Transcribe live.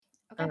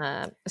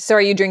So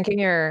are you drinking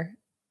your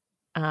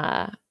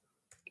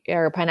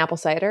pineapple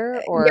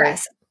cider or?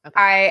 Yes. Okay.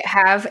 I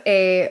have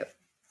a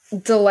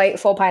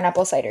delightful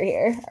pineapple cider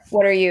here.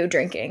 What are you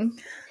drinking?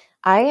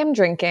 I am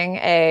drinking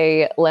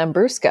a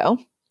Lambrusco.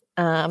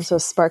 So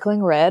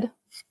sparkling red,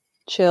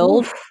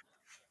 chilled,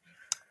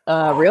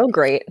 real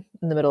great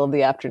in the middle of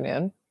the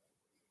afternoon.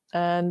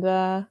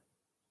 And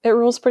it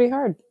rules pretty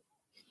hard.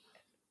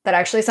 That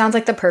actually sounds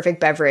like the perfect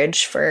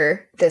beverage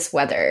for this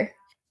weather,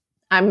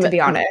 to be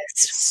honest.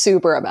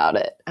 Super about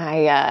it.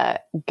 I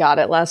got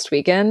it last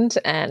weekend,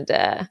 and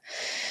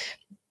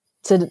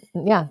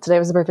today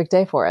was the perfect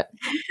day for it.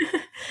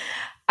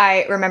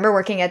 I remember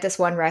working at this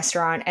one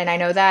restaurant, and I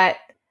know that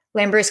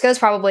Lambrusco is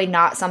probably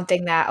not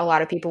something that a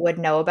lot of people would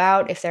know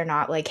about if they're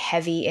not like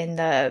heavy in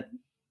the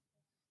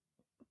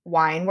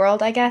wine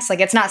world, I guess. Like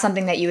it's not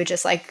something that you would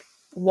just like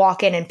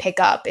walk in and pick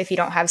up if you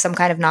don't have some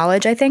kind of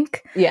knowledge, I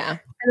think. Yeah.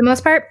 For the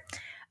most part.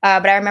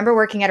 But I remember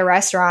working at a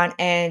restaurant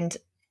and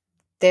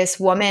this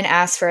woman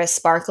asked for a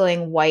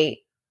sparkling white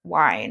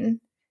wine.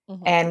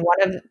 Mm-hmm. And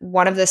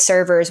one of the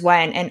servers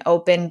went and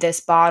opened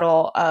this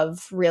bottle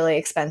of really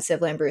expensive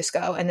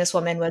Lambrusco. And this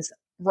woman was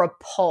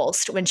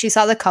repulsed when she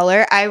saw the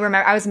color. I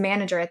remember I was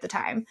manager at the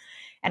time.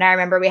 And I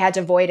remember we had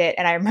to void it.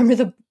 And I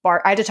remember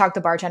I had to talk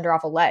the bartender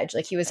off a ledge.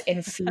 Like he was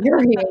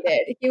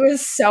infuriated. He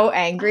was so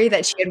angry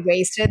that she had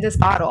wasted this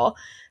bottle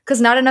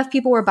because not enough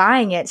people were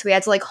buying it. So we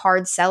had to like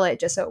hard sell it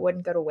just so it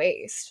wouldn't go to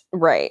waste.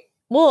 Right.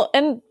 Well,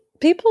 and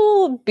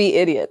people be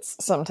idiots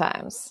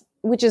sometimes,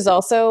 which is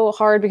also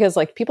hard because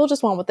like people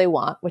just want what they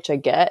want, which I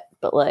get.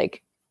 But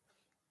like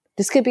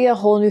this could be a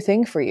whole new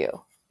thing for you.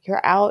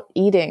 You're out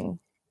eating.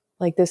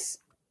 Like this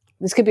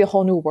could be a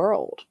whole new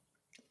world.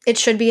 It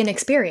should be an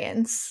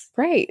experience.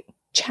 Right.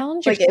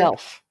 Challenge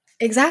yourself.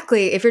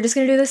 Exactly. If you're just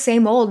going to do the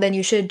same old, then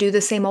you should do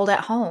the same old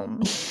at home.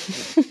 Like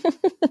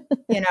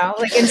in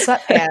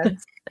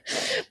sweatpants.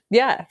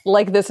 Yeah.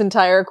 Like this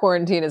entire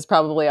quarantine has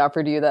probably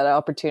offered you that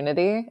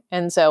opportunity.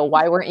 And so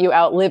why weren't you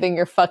out living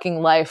your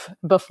fucking life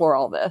before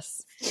all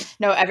this?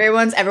 No,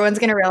 everyone's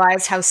going to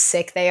realize how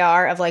sick they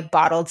are of like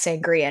bottled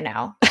sangria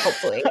now,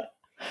 hopefully.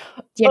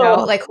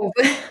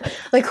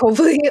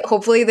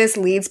 Hopefully this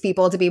leads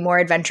people to be more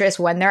adventurous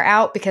when they're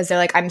out because they're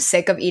like, I'm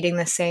sick of eating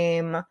the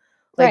same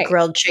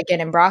grilled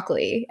chicken and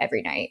broccoli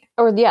every night.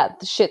 Or the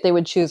shit they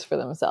would choose for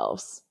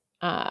themselves.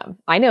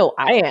 I know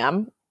I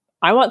am.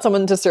 I want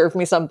someone to serve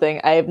me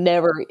something I have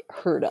never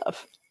heard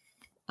of.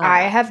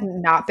 I have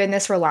not been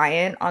this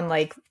reliant on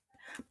like,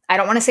 I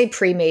don't want to say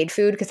pre-made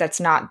food because that's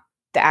not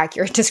the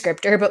accurate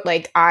descriptor, but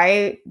like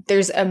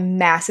there's a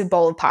massive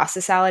bowl of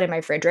pasta salad in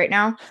my fridge right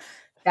now.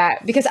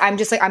 That because I'm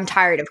just like I'm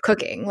tired of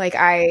cooking. Like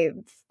I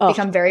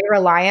become very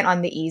reliant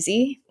on the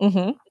easy,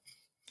 and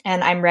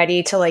I'm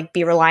ready to like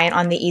be reliant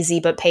on the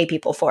easy but pay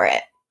people for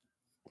it.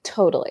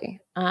 Totally,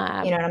 you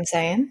know what I'm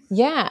saying?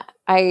 Yeah,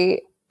 I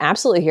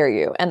absolutely hear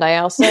you, and I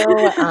also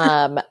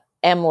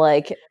am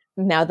like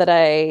now that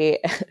I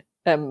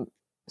am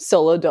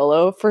solo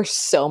dolo for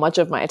so much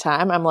of my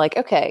time, I'm like,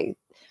 okay,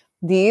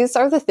 these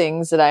are the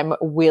things that I'm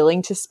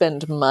willing to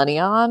spend money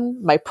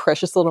on, my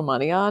precious little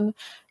money on,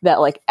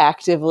 that like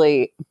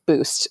actively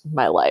boost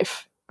my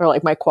life or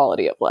like my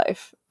quality of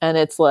life. And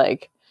it's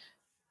like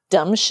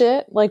dumb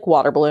shit like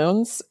water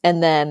balloons.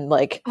 And then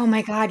like, oh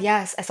my God,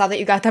 yes. I saw that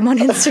you got them on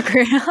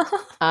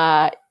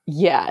Instagram.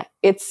 Yeah,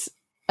 it's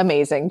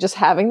amazing. Just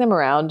having them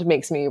around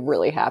makes me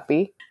really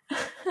happy.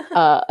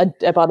 I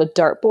bought a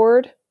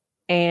dartboard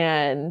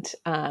and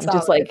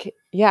just like,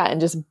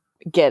 and just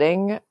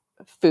getting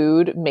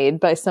food made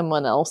by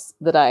someone else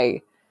that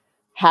I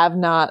have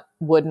not,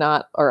 would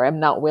not, or am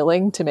not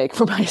willing to make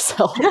for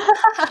myself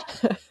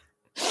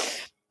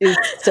is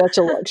such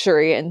a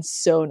luxury and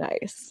so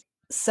nice.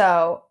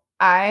 So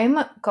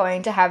I'm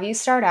going to have you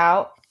start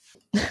out.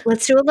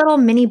 Let's do a little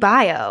mini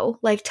bio.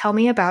 Like, tell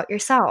me about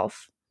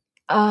yourself.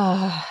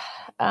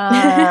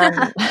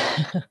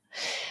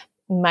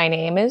 My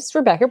name is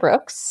Rebecca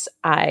Brooks.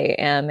 I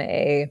am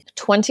a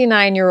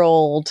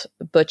 29-year-old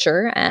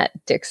butcher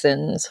at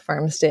Dixon's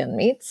Farm Stand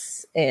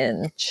Meats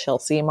in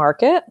Chelsea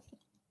Market.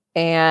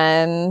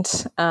 And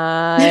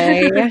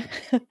I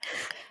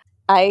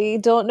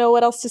don't know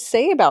what else to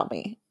say about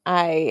me.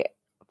 I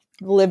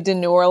lived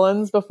in New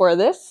Orleans before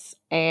this,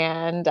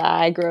 and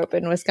I grew up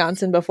in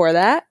Wisconsin before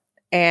that.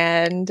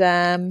 And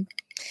I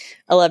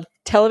love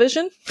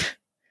television.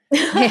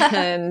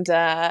 And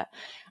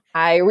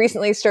I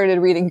recently started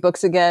reading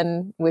books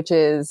again, which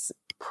is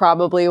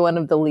probably one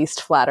of the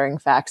least flattering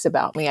facts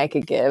about me I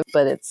could give,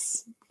 but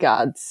it's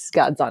God's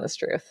honest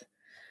truth.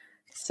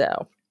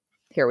 So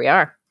here we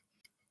are.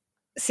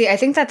 See, I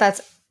think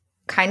that's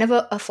kind of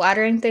a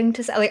flattering thing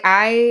to say. Like,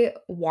 I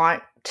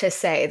want to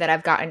say that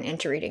I've gotten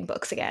into reading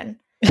books again.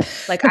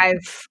 Like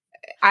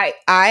I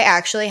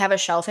actually have a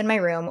shelf in my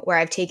room where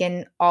I've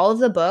taken all of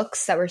the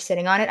books that were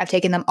sitting on it. I've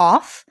taken them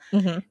off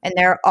and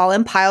they're all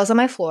in piles on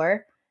my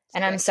floor.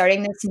 And I'm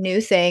starting this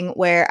new thing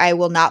where I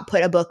will not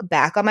put a book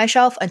back on my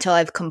shelf until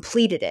I've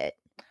completed it.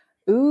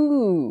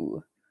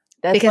 Ooh.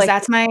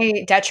 That's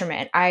my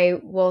detriment.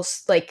 I will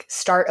like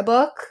start a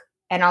book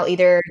and I'll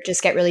either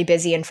just get really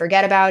busy and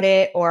forget about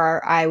it,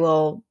 or I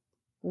will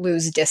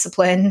lose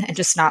discipline and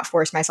just not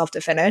force myself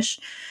to finish.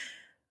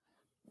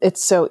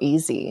 It's so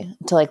easy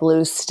to like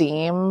lose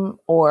steam,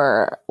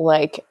 or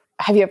like,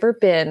 have you ever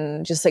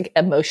been just like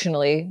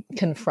emotionally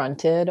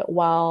confronted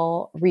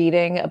while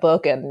reading a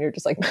book and you're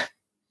just like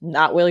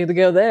not willing to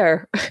go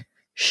there?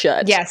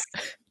 Shut.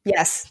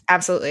 Yes,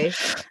 absolutely.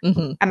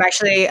 Mm-hmm.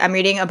 I'm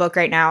reading a book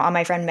right now on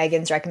my friend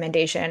Megan's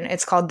recommendation.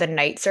 It's called The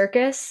Night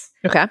Circus.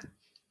 Okay.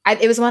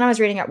 It was one I was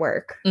reading at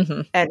work.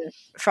 Mm-hmm. And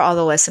for all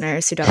the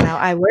listeners who don't know,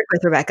 I work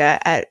with Rebecca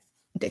at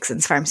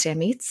Dixon's Farm Stand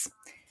Meats.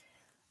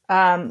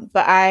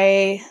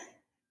 But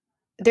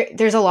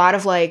there's a lot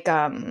of like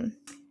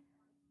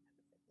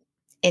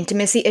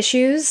intimacy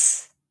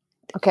issues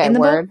in the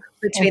book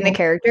between the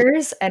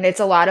characters, and it's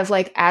a lot of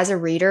like, as a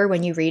reader,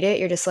 when you read it,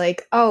 you're just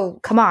like, oh,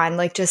 come on,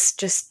 like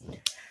just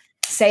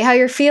say how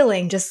you're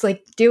feeling, just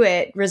like do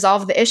it,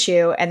 resolve the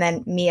issue. And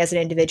then me as an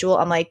individual,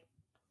 I'm like,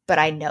 but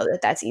I know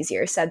that that's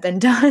easier said than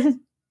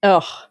done.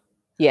 Oh,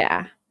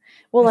 yeah.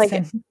 Well,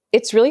 like,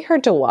 it's really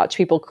hard to watch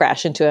people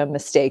crash into a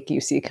mistake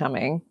you see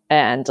coming,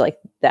 and like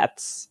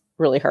that's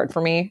really hard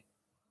for me.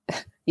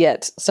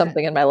 Yet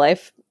something in my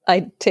life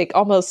I take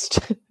almost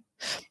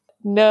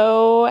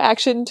no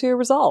action to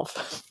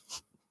resolve.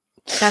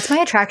 That's my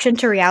attraction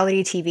to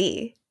reality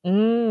TV.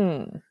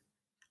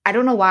 I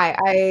don't know why.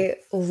 I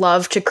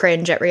love to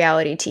cringe at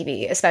reality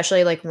TV,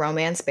 especially like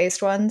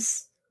romance-based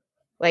ones.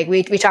 Like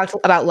we talked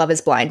about Love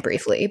is Blind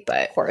briefly,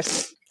 but of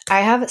course.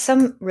 I have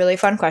some really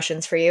fun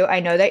questions for you. I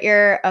know that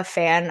you're a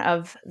fan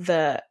of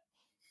the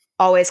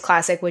always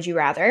classic Would You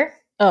Rather.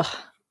 Oh,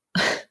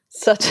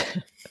 such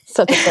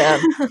a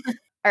fan.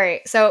 All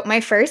right. So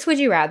my first Would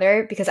You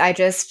Rather, because I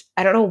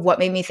don't know what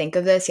made me think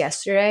of this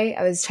yesterday.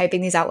 I was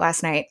typing these out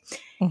last night.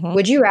 Mm-hmm.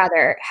 Would you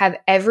rather have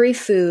every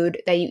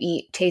food that you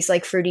eat taste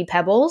like Fruity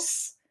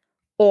Pebbles,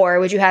 or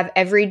would you have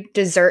every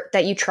dessert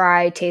that you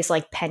try taste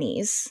like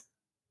pennies?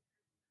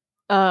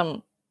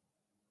 Ooh.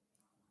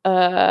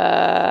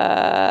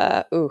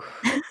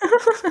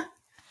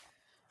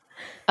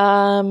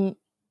 Well,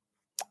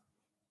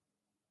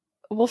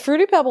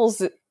 Fruity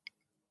Pebbles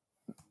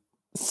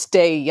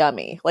stay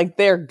yummy. Like,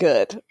 they're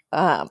good.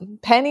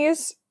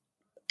 Pennies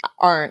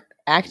aren't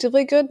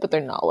actively good, but they're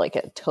not like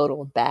a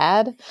total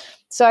bad.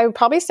 So I would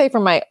probably say for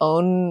my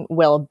own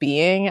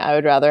well-being, I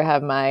would rather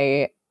have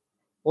my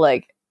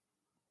like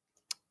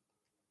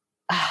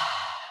God.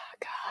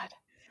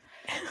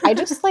 I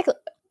just like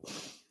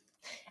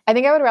I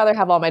think I would rather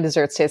have all my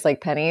desserts taste like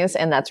pennies,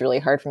 and that's really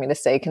hard for me to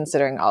say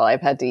considering all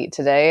I've had to eat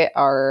today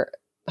are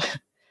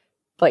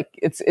like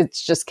it's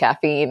just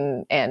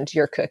caffeine and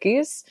your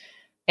cookies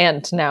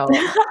and now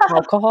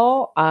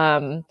alcohol.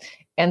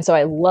 And so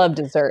I love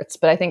desserts,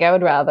 but I think I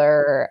would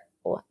rather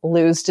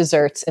lose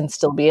desserts and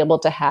still be able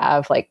to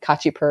have like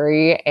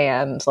khachapuri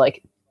and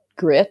like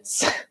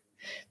grits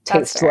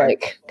taste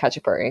like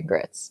khachapuri and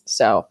grits.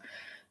 So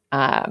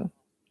I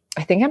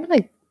think I'm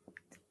going to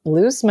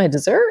lose my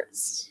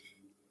desserts.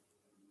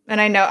 And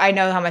I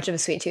know how much of a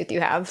sweet tooth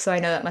you have, so I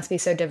know that must be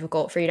so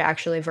difficult for you to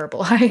actually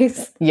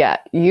verbalize. Yeah,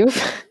 you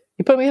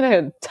put me in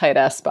a tight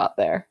ass spot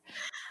there.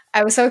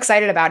 I was so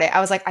excited about it.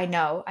 I was like, I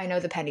know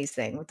the pennies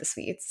thing with the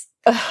sweets.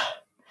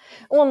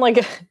 Well, I'm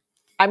like,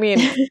 I mean,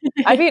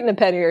 I've eaten a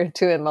penny or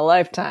two in my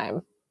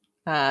lifetime.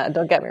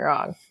 Don't get me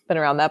wrong, been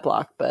around that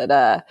block, but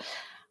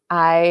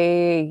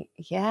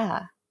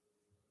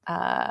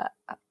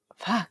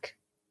fuck.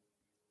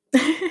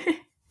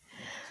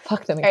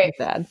 Fuck, that makes me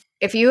sad.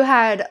 If you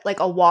had like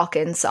a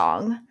walk-in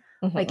song,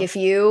 mm-hmm. like if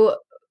you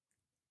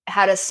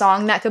had a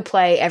song that could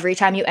play every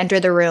time you enter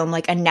the room,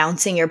 like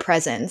announcing your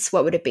presence,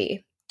 what would it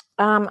be?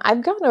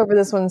 I've gone over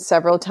this one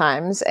several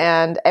times,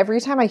 and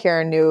every time I hear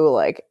a new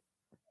like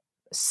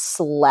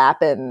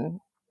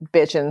slapping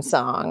bitchin'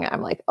 song,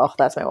 I'm like, oh,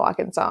 that's my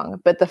walk-in song.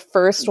 But the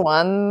first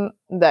one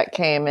that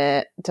came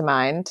to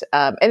mind,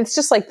 and it's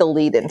just like the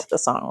lead into the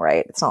song,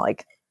 right? It's not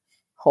like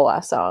whole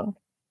ass song.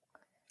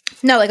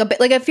 No, like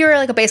if you were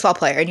like a baseball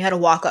player and you had a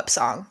walk-up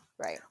song,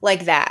 right?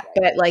 Like that,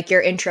 but like your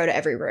intro to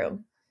every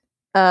room.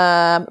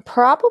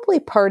 Probably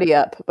 "Party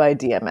Up" by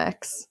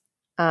DMX.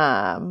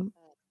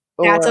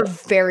 That's a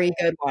very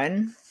good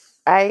one.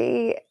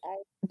 It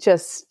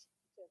just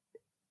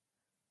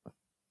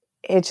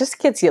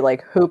gets you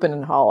like hooping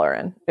and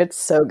hollering. It's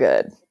so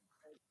good.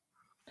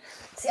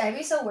 See, I'd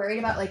be so worried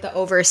about like the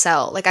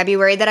oversell. Like I'd be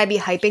worried that I'd be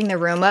hyping the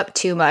room up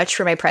too much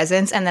for my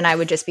presence, and then I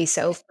would just be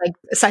so like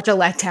such a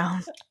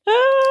letdown.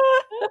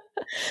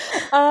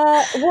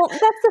 Well,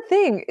 that's the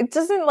thing. It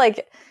doesn't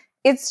like.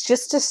 It's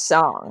just a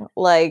song.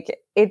 Like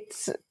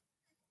it's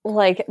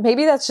like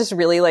maybe that's just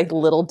really like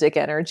little dick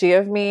energy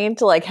of me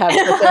to like have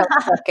such a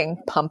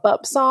fucking pump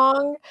up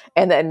song,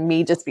 and then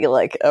me just be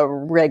like a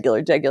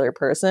regular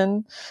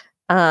person.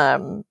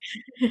 But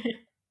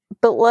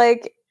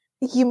like.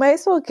 You might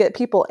as well get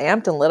people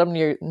amped and let them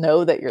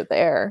know that you're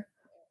there.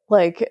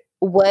 Like,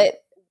 what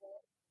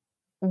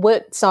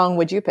song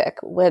would you pick?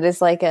 What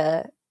is like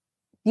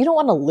you don't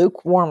want a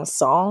lukewarm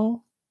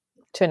song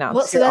to announce.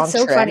 Well, so that's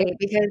so funny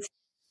because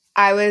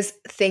I was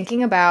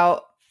thinking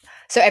about,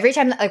 So every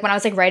time, like when I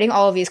was like writing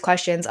all of these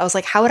questions, I was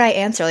like, how would I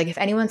answer? Like if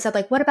anyone said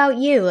like, what about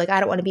you? Like I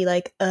don't want to be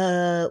like,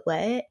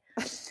 what?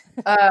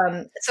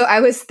 So I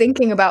was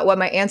thinking about what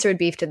my answer would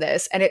be to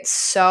this, and it's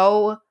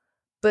so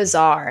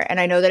bizarre. And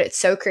I know that it's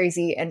so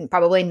crazy and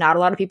probably not a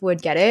lot of people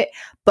would get it,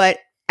 but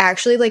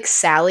actually like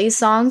Sally's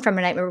song from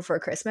A Nightmare Before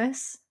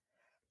Christmas.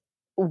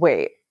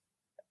 Wait.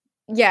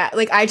 Yeah,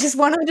 like I just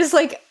want to just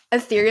like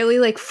ethereally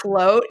like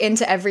float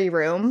into every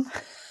room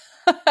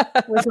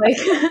with like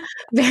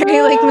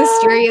very like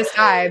mysterious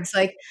vibes.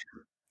 Like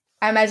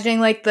I'm imagining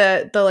like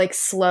the like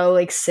slow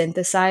like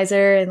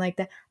synthesizer and like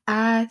the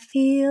I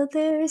feel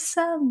there's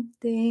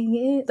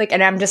something like,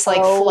 and I'm just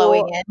like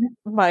flowing in.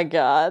 My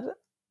God.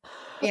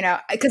 You know,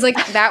 because like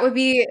that would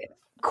be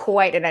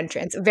quite an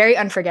entrance. Very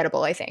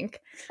unforgettable, I think.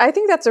 I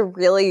think that's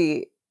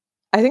incredible.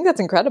 I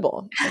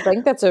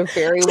think that's a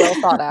very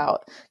well thought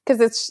out,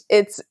 because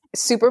it's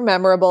super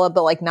memorable,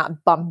 but like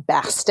not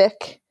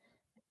bombastic.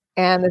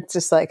 And it's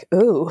just like,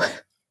 ooh,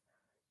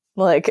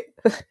 like,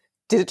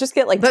 did it just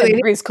get like 10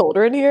 degrees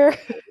colder in here?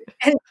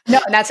 And no,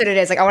 that's what it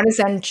is. Like I want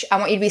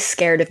you to be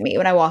scared of me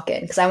when I walk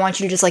in, because I want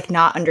you to just like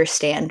not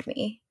understand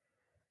me.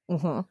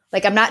 Mm-hmm.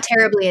 Like I'm not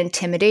terribly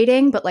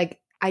intimidating, but like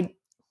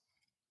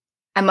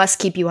I must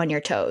keep you on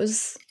your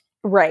toes.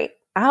 Right.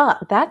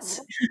 That's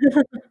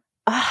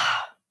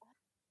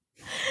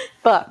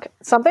fuck.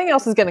 Something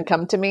else is going to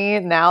come to me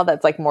now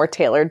that's like more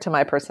tailored to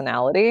my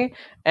personality.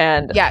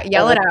 And yeah,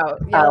 yell it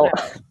out.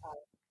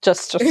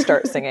 Just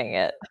start singing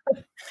it.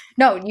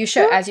 No, you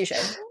should, as you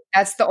should.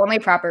 That's the only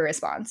proper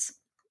response.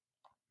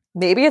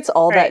 Maybe it's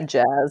all that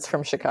jazz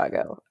from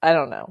Chicago. I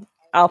don't know.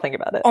 I'll think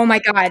about it. Oh my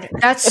God.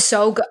 That's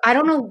so good. I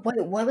don't know.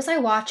 What was I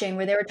watching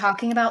where they were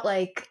talking about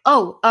like,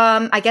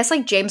 I guess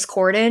like James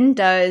Corden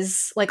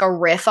does like a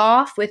riff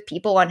off with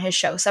people on his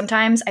show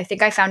sometimes. I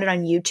think I found it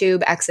on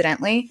YouTube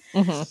accidentally.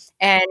 Mm-hmm.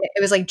 And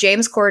it was like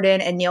James Corden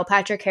and Neil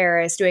Patrick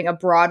Harris doing a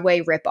Broadway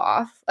riff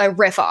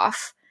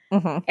off.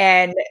 Mm-hmm.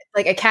 And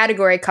like a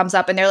category comes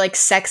up and they're like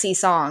sexy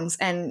songs.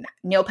 And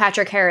Neil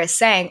Patrick Harris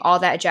sang all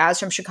that jazz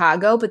from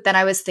Chicago. But then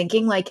I was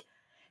thinking like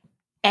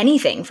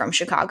anything from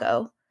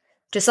Chicago.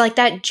 Just like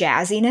that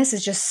jazziness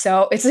is just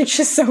so, it's like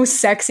just so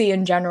sexy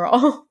in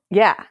general.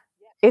 Yeah.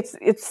 It's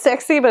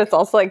sexy, but it's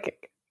also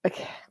like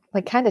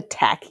kind of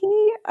tacky.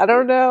 I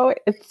don't know.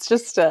 It's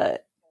just,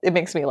 it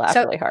makes me laugh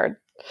really hard.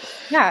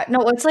 Yeah.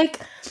 No, it's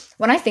like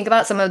when I think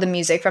about some of the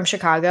music from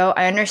Chicago,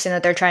 I understand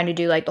that they're trying to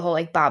do like the whole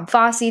like Bob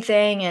Fosse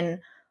thing and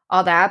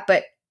all that,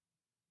 but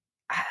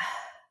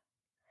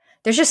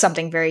there's just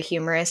something very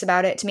humorous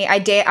about it to me.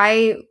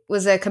 I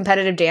was a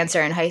competitive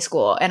dancer in high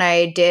school, and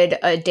I did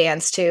a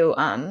dance to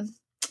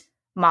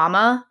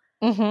Mama.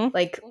 Mm-hmm.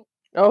 Like,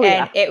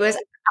 it was,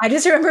 I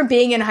just remember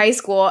being in high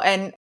school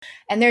and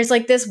there's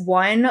like this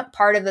one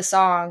part of the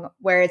song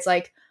where it's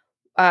like,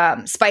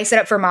 spice it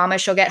up for Mama,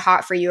 she'll get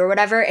hot for you or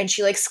whatever. And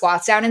she like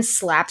squats down and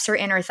slaps her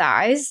inner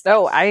thighs.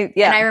 Oh, And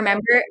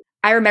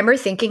I remember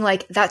thinking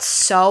like, that's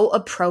so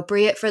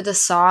appropriate for the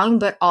song,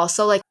 but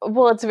also like,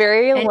 well, it's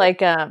very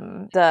like,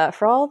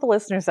 for all the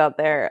listeners out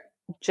there,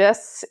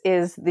 Jess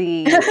is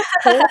the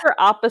polar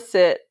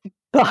opposite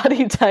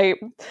body type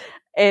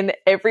in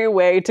every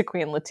way to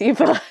Queen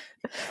Latifah.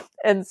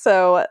 And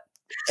so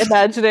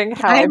imagining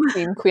how I've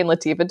seen Queen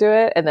Latifah do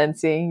it and then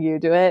seeing you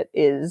do it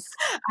is...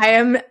 I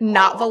am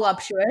not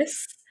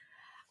voluptuous.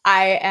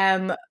 I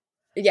am...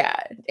 Yeah,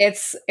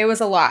 it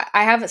was a lot.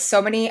 I have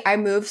so many eye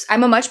moves.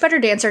 I'm a much better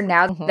dancer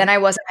now than I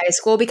was in high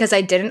school because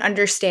I didn't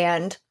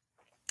understand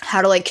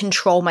how to like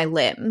control my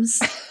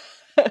limbs.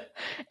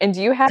 And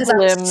do you have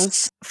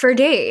limbs for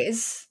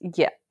days?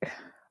 Yeah,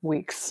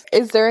 weeks.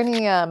 Is there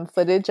any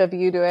footage of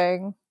you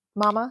doing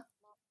Mama?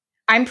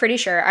 I'm pretty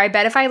sure. I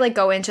bet if I like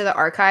go into the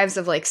archives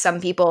of like some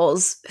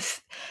people's,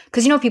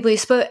 because people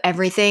used to put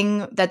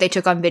everything that they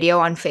took on video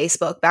on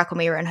Facebook back when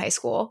we were in high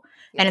school,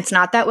 and it's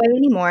not that way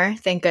anymore,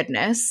 thank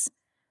goodness.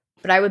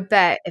 But I would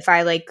bet if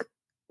I like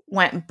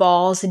went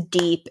balls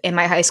deep in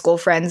my high school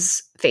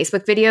friends'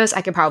 Facebook videos,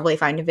 I could probably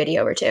find a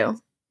video or two.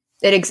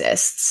 It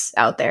exists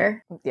out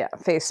there. Yeah,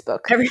 Facebook,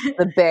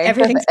 the bank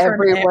of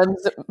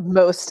everyone's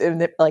most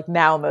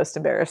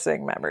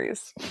embarrassing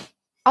memories.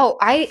 Oh,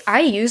 I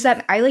use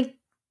that. I like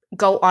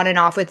go on and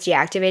off with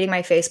deactivating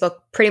my Facebook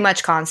pretty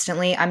much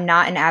constantly. I'm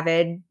not an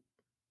avid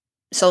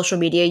social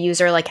media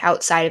user like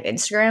outside of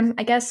Instagram,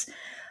 I guess.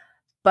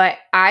 But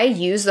I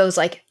use those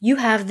like, you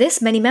have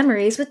this many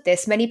memories with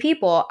this many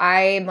people.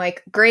 I'm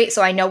like, great.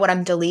 So I know what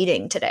I'm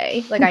deleting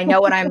today. Like I know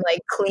what I'm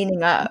like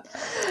cleaning up.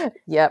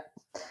 Yep.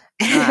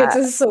 It's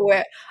just so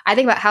weird. I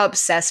think about how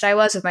obsessed I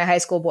was with my high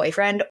school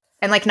boyfriend,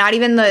 and like not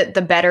even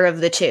the better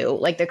of the two,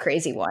 like the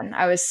crazy one.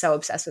 I was so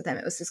obsessed with him.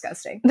 It was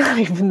disgusting. Not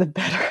even the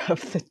better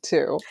of the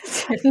two.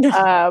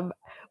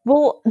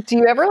 Well, do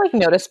you ever like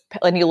notice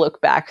when you look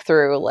back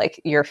through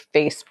like your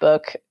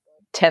Facebook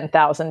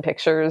 10,000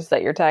 pictures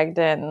that you're tagged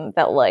in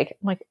that like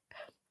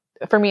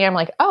for me, I'm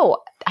like, oh,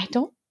 I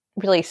don't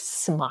really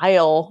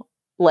smile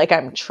like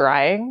I'm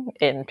trying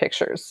in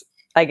pictures,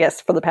 I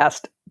guess, for the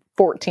past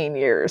 14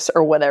 years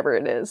or whatever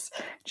it is.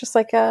 Just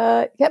like,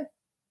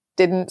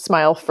 didn't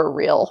smile for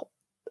real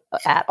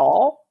at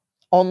all.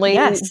 only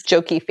Yes.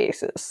 jokey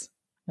faces.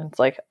 And it's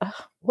like,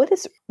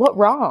 what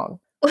wrong?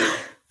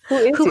 Who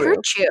is Who you?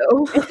 hurt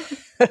you?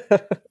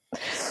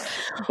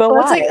 But Well,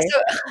 it's why? like,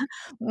 so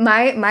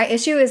my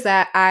issue is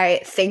that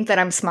I think that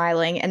I'm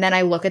smiling, and then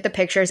I look at the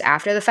pictures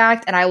after the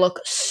fact, and I look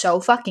so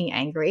fucking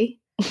angry.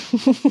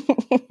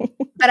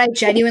 But I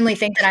genuinely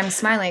think that I'm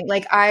smiling.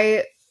 Like,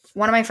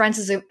 one of my friends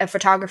is a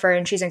photographer,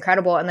 and she's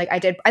incredible. And like, I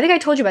think I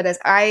told you about this.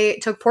 I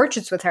took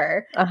portraits with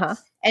her,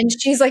 and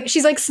she's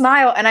like,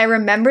 smile. And I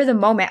remember the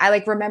moment. I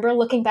like remember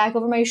looking back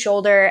over my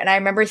shoulder, and I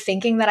remember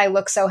thinking that I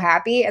looked so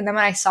happy. And then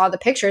when I saw the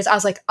pictures, I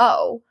was like,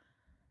 oh,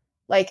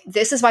 like,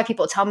 this is why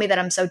people tell me that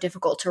I'm so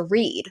difficult to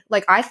read.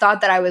 Like, I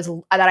thought that I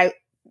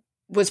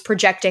was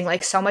projecting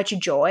like so much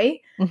joy,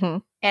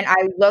 and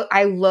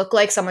I look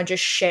like someone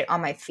just shit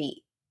on my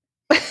feet.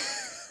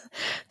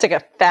 It's like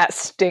a fat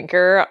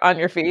stinker on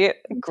your feet.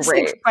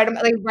 Great.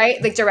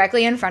 Like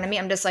directly in front of me.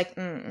 I'm just like,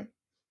 And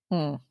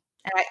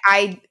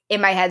I in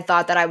my head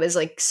thought that I was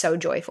like so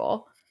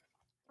joyful.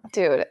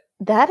 Dude,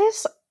 that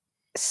is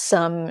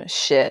some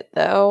shit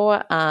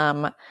though.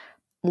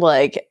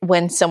 Like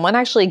when someone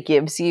actually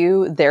gives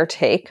you their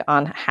take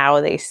on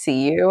how they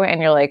see you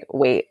and you're like,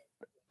 wait,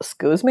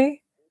 excuse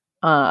me?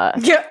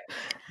 Yeah.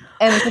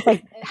 And it's just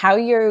like how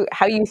you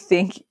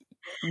think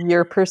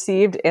you're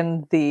perceived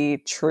in the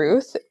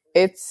truth.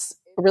 It's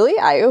really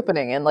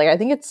eye-opening. And like I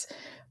think it's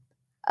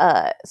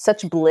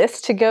such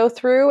bliss to go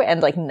through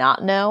and like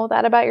not know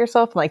that about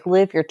yourself and like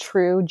live your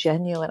true,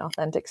 genuine,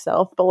 authentic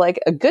self. But like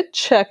a good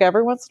check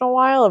every once in a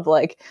while of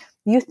like,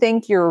 you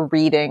think you're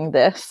reading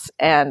this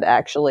and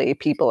actually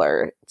people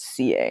are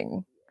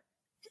seeing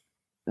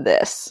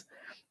this.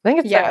 I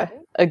think it's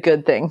a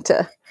good thing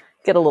to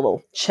get a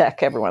little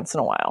check every once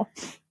in a while.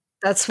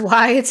 That's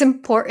why it's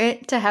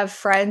important to have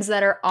friends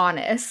that are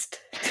honest.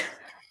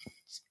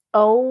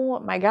 Oh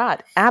my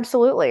God.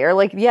 Absolutely. Or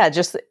like, yeah,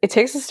 just it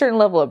takes a certain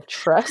level of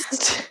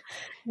trust.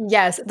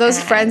 Yes.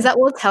 Those friends that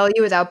will tell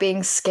you without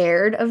being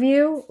scared of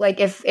you.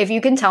 Like if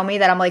you can tell me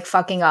that I'm like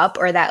fucking up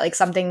or that like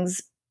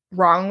something's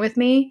wrong with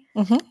me,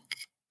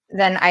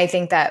 then I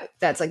think that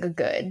that's like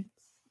a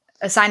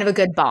sign of a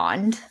good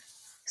bond.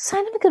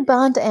 Sign of a good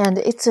bond, and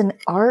it's an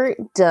art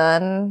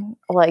done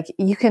like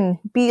you can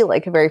be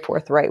like very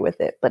forthright with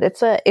it, but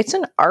it's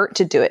an art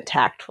to do it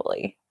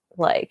tactfully.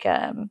 Like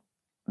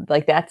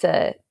that's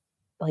a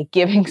like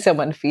giving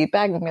someone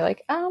feedback and be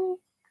like, are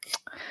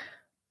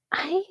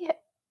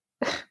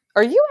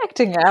you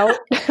acting out?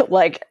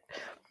 Like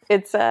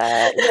it's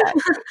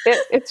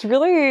it's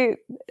really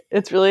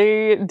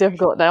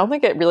difficult. And I don't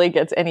think it really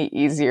gets any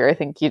easier. I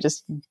think you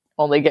just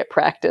only get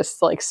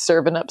practice like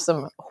serving up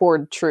some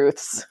hoard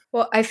truths.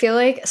 Well, I feel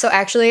like so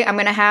actually I'm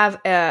gonna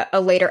have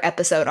a later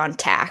episode on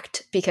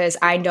tact because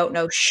I don't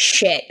know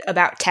shit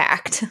about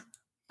tact.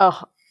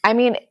 Oh, I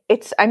mean,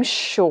 I'm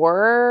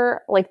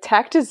sure like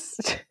tact is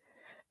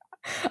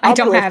I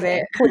don't have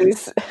it.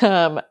 Please.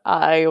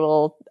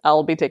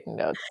 I'll be taking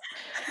notes.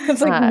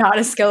 It's like not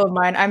a skill of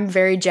mine. I'm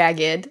very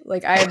jagged.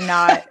 Like I am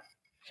not.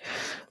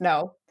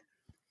 No.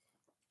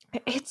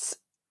 It's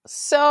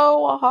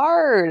so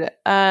hard.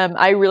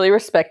 I really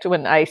respect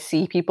when I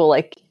see people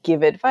like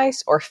give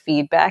advice or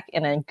feedback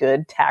in a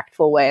good,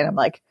 tactful way. And I'm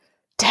like,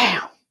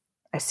 damn,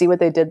 I see what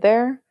they did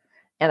there.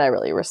 And I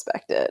really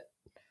respect it.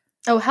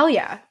 Oh, hell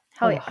yeah.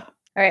 Hell yeah.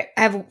 All right.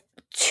 I have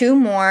 2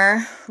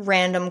 more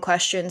random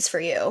questions for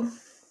you.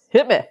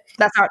 Hit me.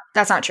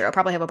 That's not true. I'll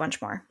probably have a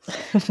bunch more.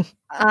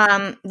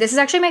 This is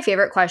actually my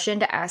favorite question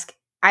to ask.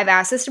 I've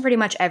asked this to pretty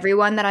much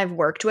everyone that I've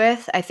worked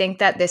with. I think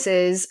that this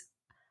is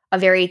a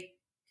very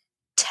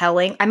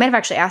telling. I might have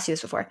actually asked you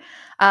this before.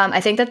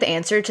 I think that the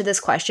answer to this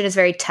question is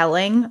very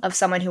telling of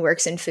someone who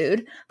works in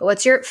food. But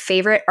what's your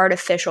favorite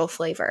artificial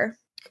flavor?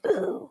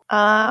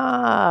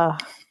 All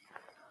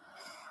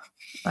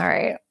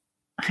right.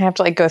 I have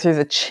to like go through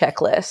the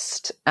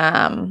checklist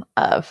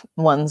of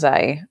ones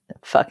I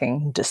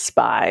fucking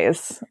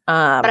despise.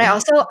 But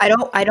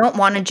I don't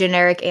want a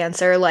generic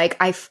answer. Like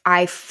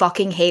I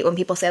fucking hate when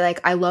people say like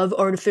I love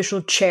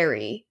artificial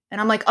cherry, and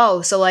I'm like,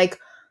 oh, so like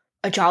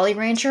a Jolly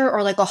Rancher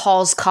or like a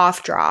Hall's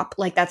cough drop.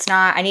 Like that's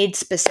not. I need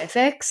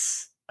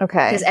specifics.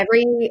 Okay. Because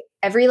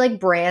every like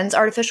brand's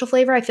artificial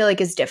flavor, I feel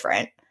like is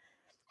different.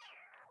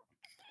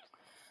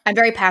 I'm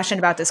very passionate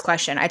about this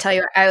question. I tell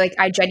you,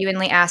 I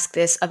genuinely ask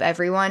this of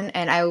everyone,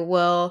 and I'll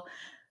lay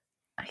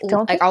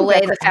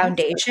the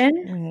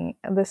foundation.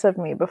 This of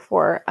me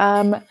before.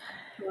 My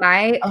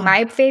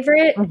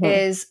favorite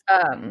is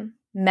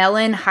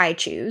melon high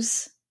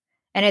chews,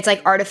 and it's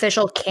like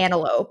artificial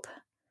cantaloupe.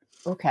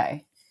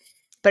 Okay,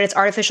 but it's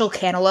artificial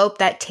cantaloupe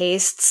that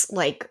tastes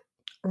like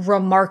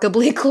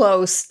remarkably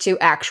close to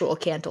actual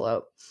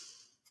cantaloupe.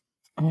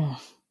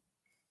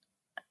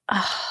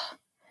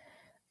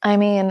 I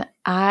mean,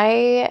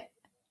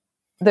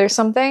 there's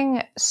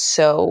something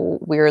so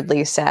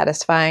weirdly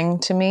satisfying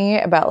to me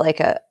about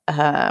like a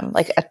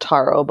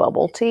taro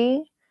bubble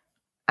tea.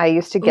 I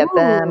used to get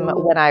them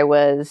when I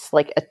was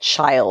like a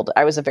child.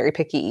 I was a very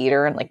picky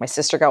eater, and like my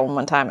sister got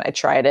one time and I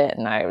tried it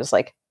and I was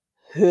like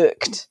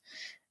hooked.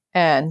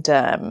 And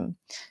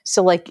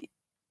so like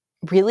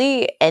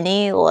really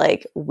any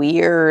like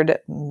weird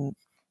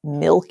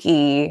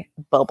milky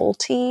bubble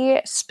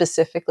tea,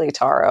 specifically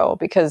taro,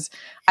 because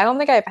I don't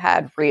think I've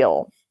had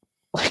real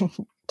like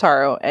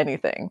taro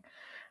anything.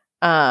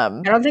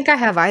 I don't think I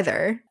have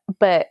either.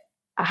 But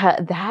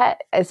that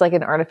is like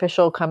an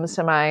artificial comes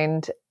to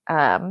mind.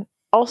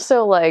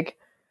 Also, like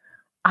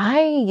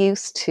I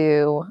used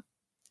to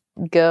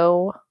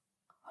go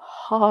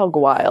hog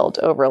wild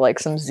over like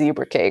some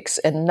zebra cakes,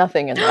 and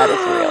nothing in that is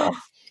real.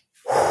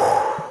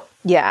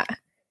 Yeah.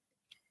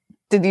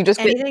 Did you just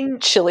Anything?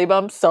 get chili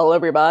bumps all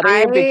over your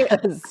body?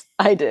 Because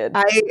I did.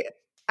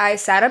 I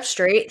sat up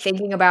straight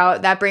thinking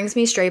about that. Brings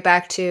me straight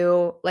back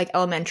to like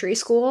elementary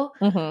school.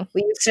 Mm-hmm.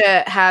 We used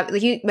to have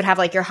like, you would have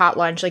like your hot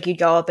lunch, like you'd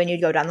go up and you'd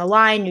go down the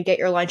line, you'd get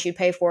your lunch, you'd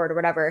pay for it or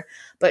whatever.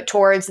 But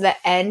towards the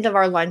end of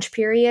our lunch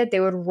period, they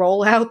would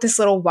roll out this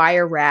little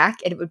wire rack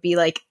and it would be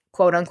like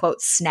quote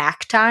unquote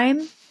snack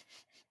time.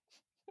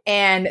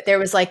 And there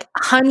was like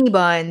honey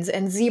buns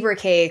and zebra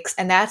cakes,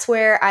 and that's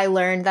where I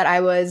learned that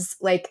I was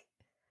like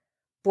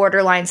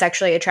borderline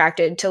sexually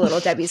attracted to Little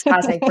Debbie's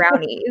Cosmic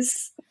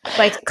Brownies.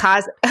 Like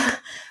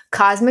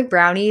Cosmic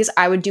Brownies,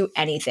 I would do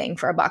anything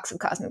for a box of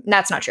Cosmic.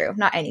 That's not true,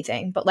 not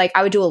anything, but like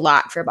I would do a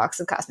lot for a box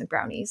of Cosmic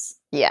Brownies.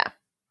 Yeah,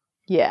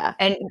 yeah,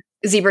 and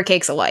zebra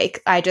cakes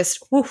alike. I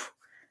just, woof.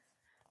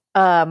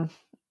 I'm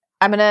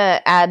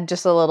gonna add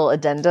just a little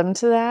addendum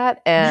to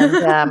that,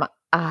 and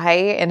I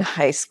in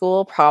high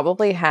school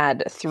probably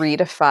had 3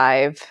 to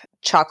 5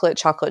 chocolate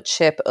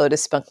chip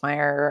Otis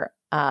Spunkmeyer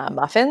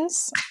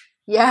muffins.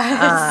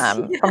 Yes.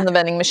 From the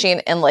vending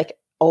machine, and like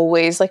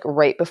always like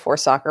right before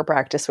soccer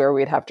practice where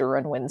we'd have to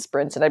run wind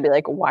sprints, and I'd be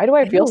like, why do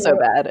I feel so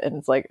bad? And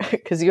it's like,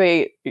 because you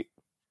ate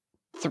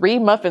 3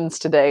 muffins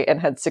today and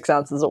had 6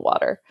 ounces of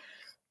water.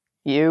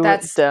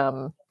 That's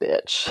dumb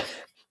bitch.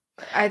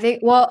 I think,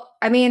 well,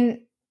 I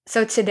mean,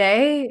 so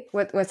today,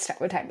 what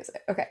time is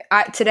it? Okay.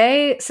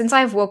 Today, since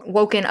I've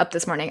woken up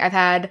this morning, I've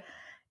had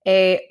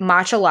a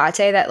matcha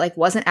latte that like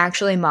wasn't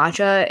actually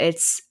matcha.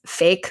 It's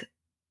fake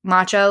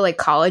matcha, like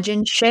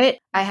collagen shit.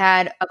 I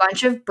had a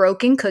bunch of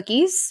broken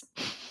cookies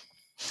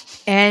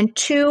and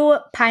 2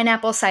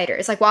 pineapple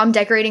ciders. Like while I'm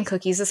decorating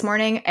cookies this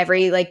morning,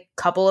 every like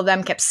couple of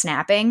them kept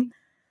snapping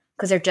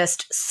because they're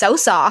just so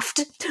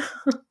soft.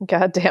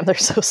 God damn, they're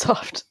so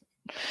soft.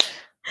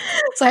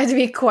 So I had to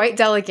be quite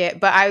delicate,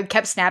 but I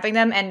kept snapping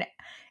them. And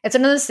it's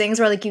one of those things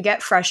where like you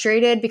get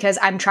frustrated because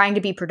I'm trying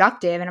to be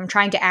productive and I'm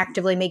trying to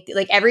actively make,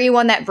 like every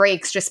one that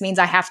breaks just means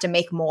I have to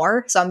make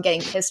more. So I'm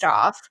getting pissed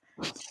off.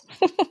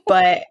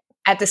 But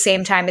at the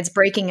same time, it's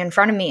breaking in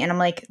front of me. And I'm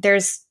like,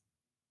 there's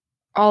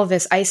all of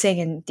this icing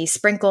and these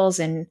sprinkles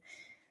and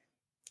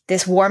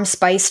this warm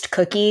spiced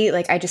cookie.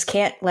 Like I just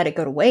can't let it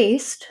go to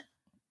waste.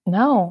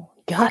 No.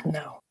 God,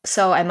 no.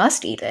 So I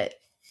must eat it.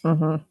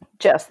 Mm-hmm.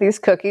 Jess, these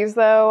cookies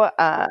though,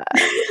 I'm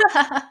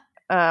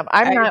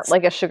not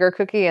like a sugar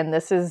cookie, and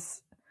this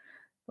is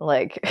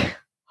like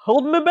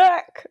holding me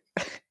back.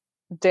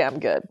 Damn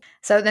good.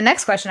 So the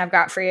next question I've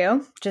got for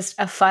you, just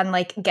a fun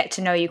like get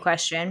to know you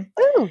question.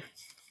 Ooh.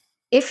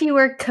 If you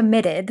were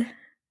committed,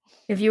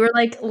 if you were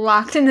like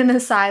locked in an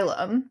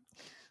asylum,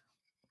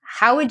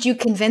 how would you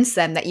convince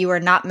them that you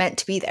are not meant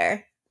to be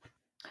there?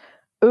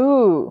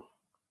 Ooh.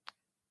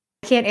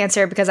 I can't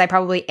answer because I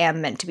probably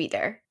am meant to be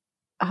there.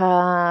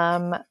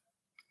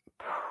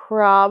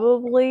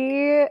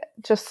 Probably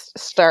just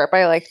start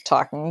by like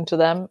talking to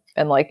them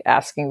and like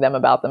asking them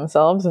about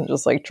themselves and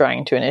just like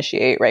trying to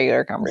initiate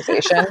regular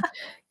conversation.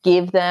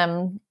 Give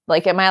them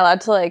like, am I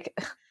allowed to like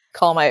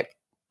call my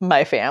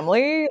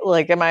family?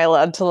 Like, am I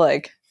allowed to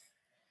like?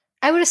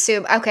 I would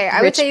assume. Okay,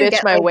 I would say you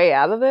get my like, way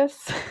out of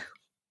this.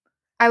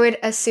 I would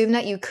assume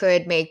that you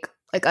could make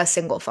like a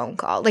single phone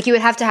call. Like you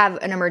would have to have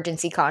an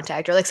emergency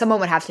contact, or like someone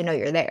would have to know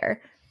you're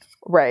there.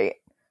 Right.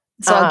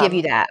 So I'll give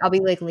you that. I'll be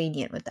like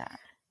lenient with that.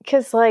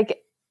 Because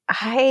like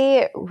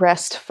I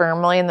rest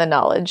firmly in the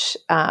knowledge.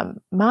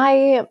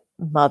 My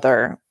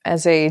mother,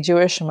 as a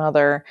Jewish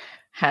mother,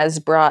 has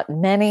brought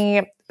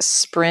many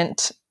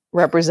Sprint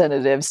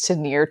representatives to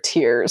near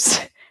tears.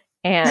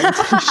 And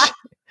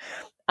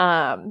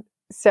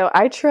so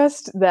I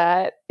trust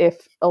that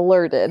if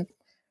alerted,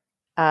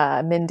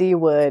 Mindy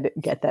would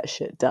get that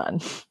shit done.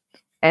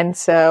 And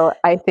so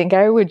I think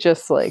I would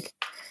just like,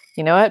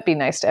 you know what, be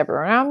nice to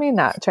everyone around me,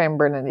 not try and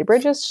burn any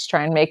bridges, just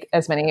try and make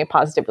as many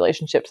positive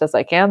relationships as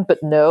I can,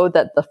 but know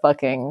that the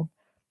fucking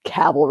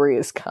cavalry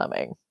is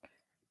coming.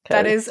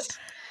 That is...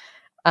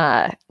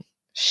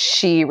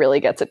 she really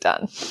gets it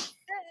done.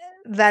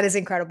 That is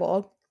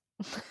incredible.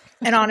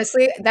 And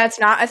honestly, that's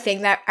not a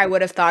thing that I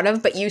would have thought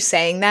of, but you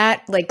saying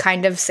that, like,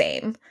 kind of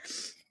same.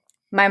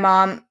 My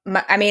mom,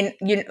 I mean,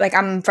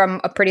 I'm from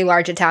a pretty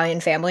large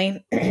Italian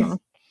family.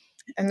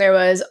 And there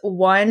was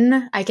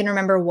I can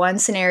remember one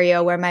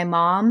scenario where my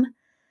mom,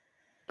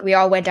 we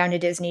all went down to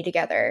Disney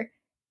together.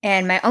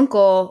 And my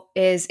uncle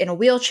is in a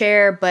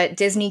wheelchair, but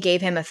Disney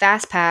gave him a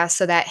fast pass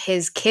so that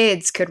his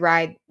kids could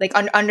ride, like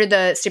under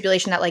the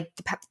stipulation that like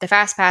the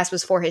fast pass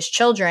was for his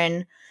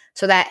children,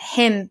 so that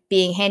him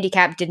being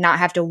handicapped did not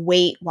have to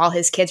wait while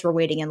his kids were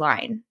waiting in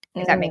line,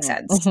 if that makes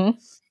sense. Mm-hmm.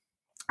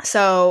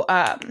 So,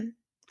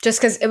 just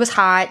because it was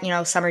hot,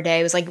 summer day,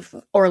 it was like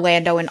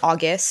Orlando in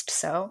August.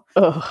 So,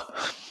 Ugh.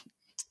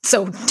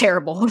 so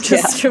terrible.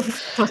 Just a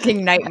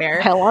fucking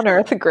nightmare. Hell on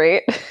earth.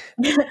 Great.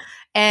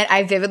 And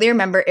I vividly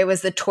remember it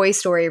was the Toy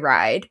Story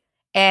ride.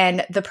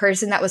 And the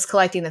person that was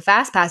collecting the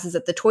fast passes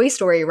at the Toy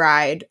Story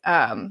ride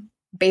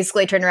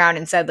basically turned around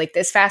and said, like,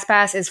 this fast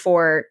pass is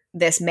for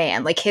this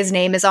man. Like, his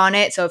name is on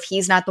it. So if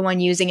he's not the one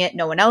using it,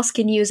 no one else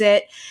can use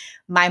it.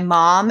 My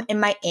mom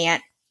and my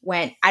aunt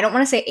went, I don't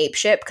want to say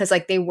apeshit because,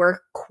 like, they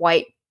were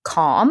quite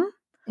calm,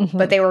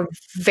 but they were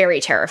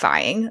very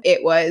terrifying.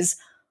 It was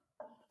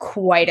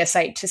quite a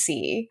sight to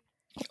see.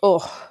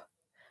 Oh,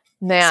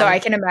 man. So I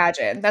can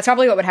imagine. That's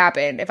probably what would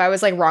happen. If I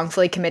was, like,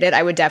 wrongfully committed,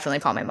 I would definitely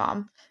call my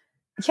mom.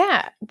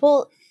 Yeah.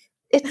 Well,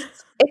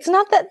 it's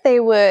not that they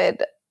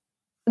would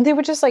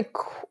just, like,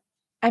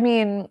 I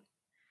mean,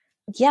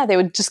 yeah, they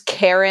would just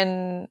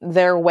Karen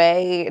their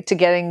way to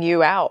getting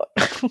you out.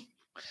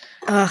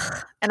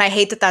 Ugh. And I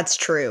hate that that's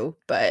true,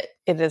 but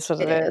it is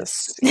what it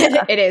is.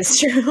 Yeah. It is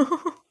true.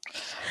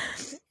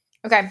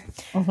 Okay.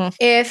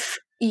 If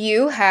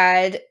you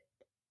had,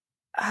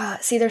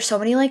 see, there's so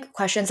many, like,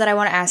 questions that I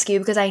want to ask you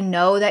because I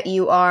know that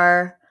you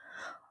are,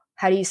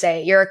 how do you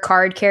say, you're a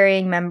card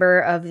carrying member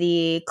of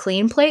the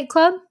Clean Plate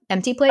Club?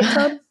 Empty Plate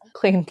Club?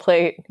 Clean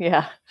Plate,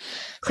 yeah.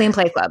 Clean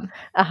Plate Club.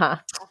 Uh-huh.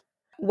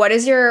 What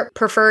is your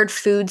preferred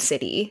food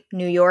city,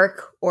 New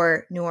York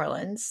or New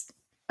Orleans?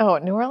 Oh,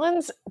 New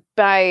Orleans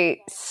by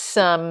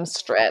some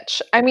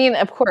stretch. I mean,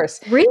 of course.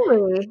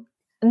 Really?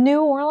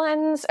 New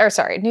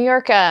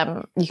York,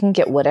 you can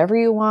get whatever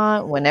you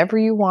want, whenever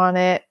you want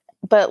it.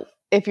 But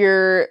if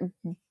you're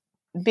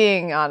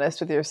being honest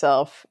with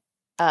yourself,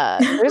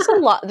 there's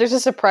a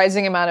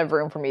surprising amount of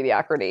room for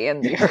mediocrity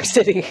in New York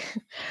City.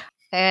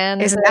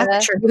 And isn't that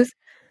the truth?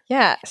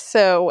 Yeah.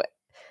 So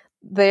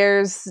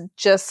there's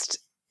just,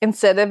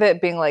 instead of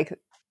it being like,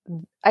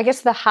 I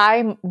guess the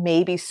high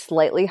may be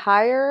slightly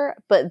higher,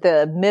 but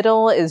the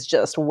middle is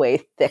just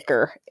way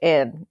thicker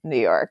in New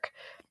York.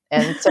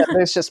 And so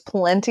there's just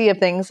plenty of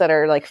things that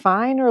are, like,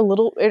 fine or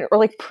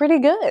like pretty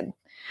good.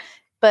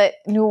 But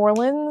New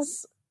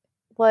Orleans,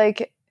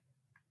 like,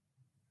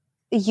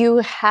 you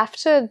have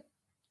to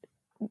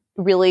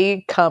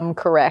really come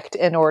correct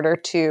in order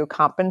to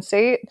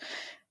compensate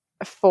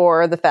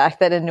for the fact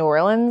that in New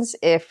Orleans,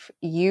 if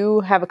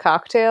you have a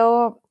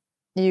cocktail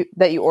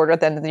that you order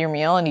at the end of your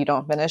meal and you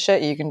don't finish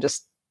it, you can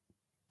just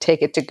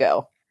take it to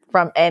go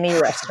from any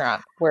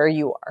restaurant where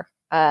you are.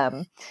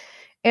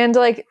 And,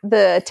 like,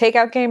 the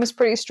takeout game is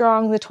pretty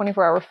strong. The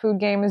 24-hour food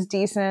game is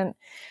decent.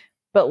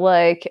 But,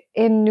 like,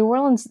 in New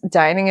Orleans,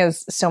 dining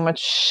is so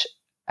much,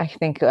 I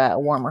think,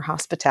 warmer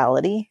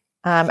hospitality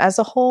as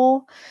a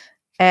whole,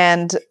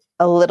 and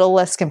a little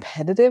less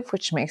competitive,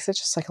 which makes it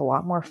just, like, a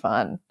lot more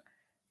fun.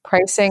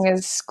 Pricing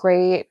is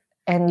great,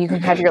 and you can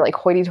have your, like,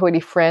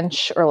 hoity-toity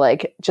French or,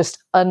 like, just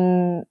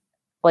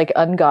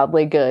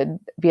ungodly good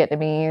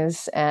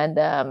Vietnamese,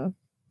 and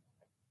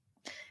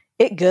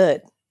it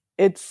good.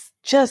 It's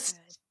just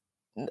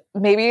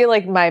maybe,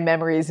 like, my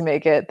memories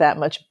make it that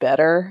much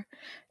better.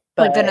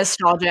 But like, the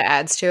nostalgia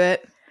adds to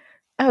it.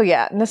 Oh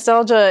yeah,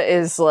 nostalgia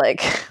is,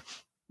 like,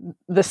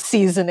 the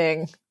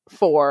seasoning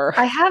for.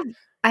 I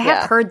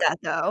have heard that,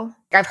 though.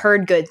 I've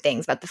heard good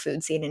things about the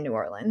food scene in New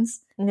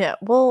Orleans. Yeah,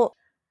 well,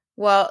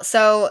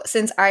 so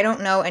since I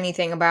don't know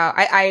anything about,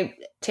 I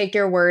take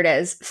your word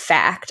as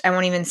fact. I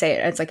won't even say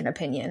it as, like, an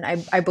opinion.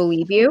 I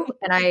believe you,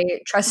 and I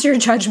trust your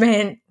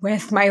judgment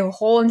with my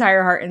whole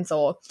entire heart and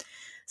soul.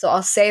 So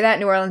I'll say that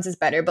New Orleans is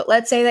better. But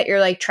let's say that you're,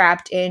 like,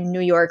 trapped in New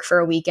York for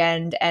a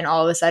weekend, and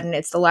all of a sudden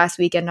it's the last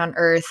weekend on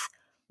Earth.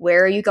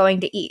 Where are you going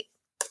to eat?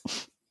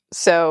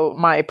 So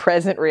my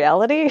present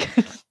reality.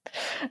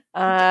 Listen,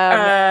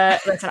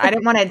 I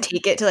didn't want to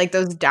take it to, like,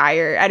 those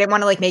dire. I didn't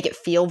want to, like, make it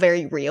feel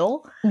very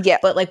real. Yeah,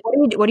 but, like,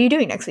 what are you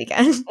doing next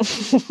weekend?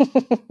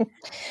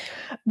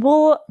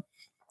 Well,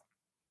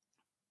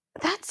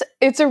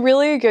 it's a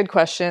really good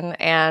question,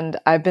 and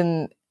I've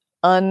been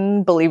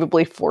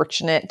unbelievably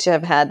fortunate to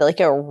have had, like,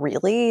 a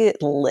really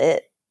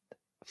lit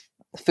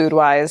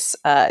food-wise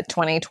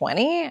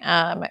 2020.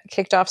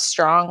 Kicked off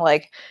strong.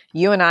 Like,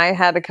 you and I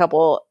had a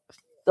couple,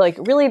 like,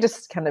 really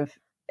just kind of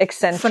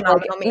eccentric,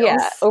 phenomenal meals.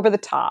 Yeah, over the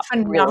top,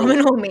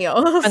 phenomenal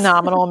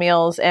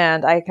meals,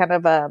 and I kind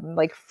of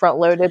like, front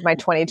loaded my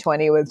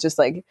 2020 with just,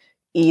 like,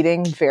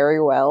 eating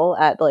very well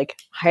at, like,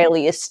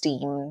 highly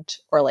esteemed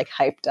or, like,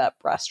 hyped up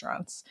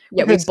restaurants.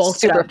 Yeah, we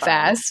bulked it up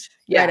fast,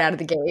 right out of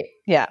the gate.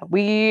 Yeah,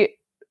 we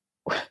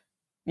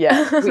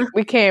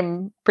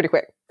came pretty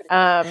quick.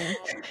 Long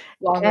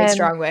way,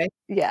 strong way.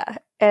 Yeah,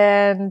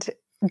 and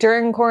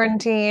during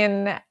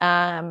quarantine,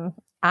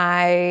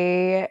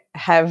 I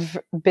have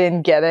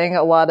been getting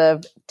a lot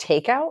of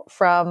takeout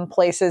from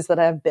places that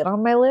have been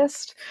on my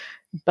list,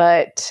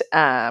 but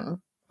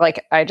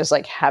like, I just,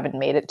 like, haven't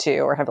made it to,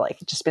 or have, like,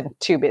 just been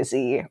too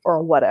busy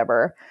or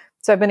whatever.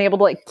 So I've been able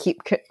to, like,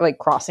 keep, like,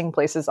 crossing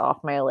places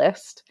off my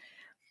list.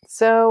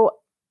 So,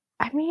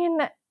 I mean,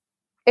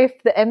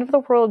 if the end of the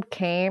world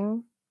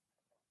came,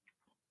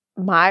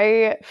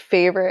 my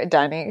favorite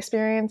dining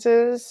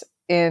experiences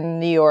in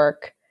New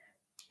York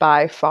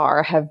by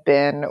far have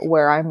been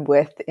where I'm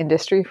with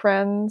industry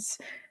friends.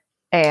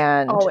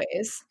 And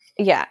always.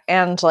 Yeah.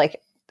 And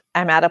like,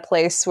 I'm at a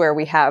place where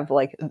we have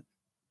like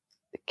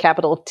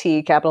capital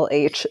T, capital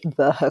H,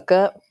 the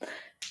hookup.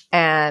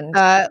 And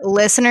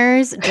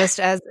listeners, just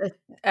as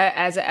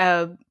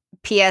a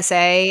PSA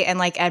and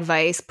like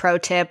advice, pro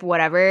tip,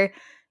 whatever,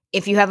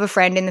 if you have a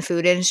friend in the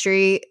food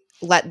industry,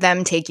 let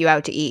them take you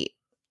out to eat.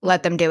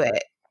 Let them do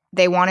it.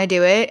 They want to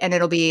do it, and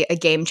it'll be a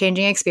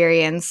game-changing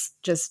experience.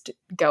 Just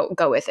go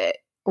with it.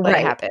 Let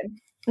it happen.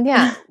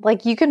 Yeah,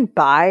 like you can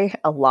buy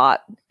a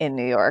lot in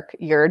New York.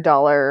 Your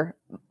dollar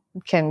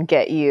can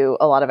get you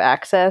a lot of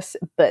access,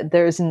 but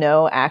there's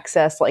no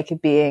access like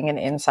being an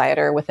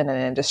insider within an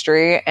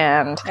industry.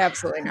 And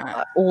absolutely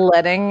not.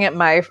 Letting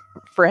my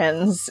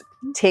friends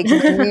take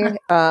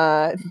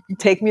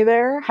me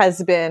there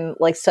has been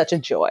like such a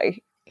joy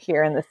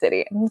here in the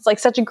city. And it's like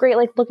such a great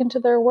like look into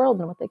their world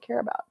and what they care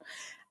about.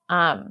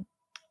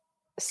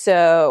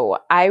 So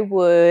I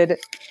would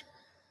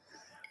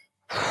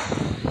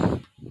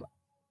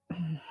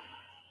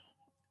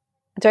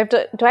do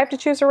I have to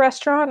choose a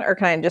restaurant, or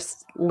can I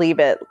just leave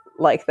it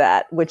like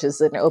that, which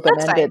is an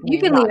open-ended? That's fine. You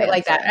can leave it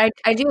like that.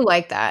 I do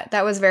like that.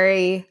 That was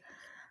very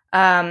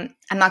I'm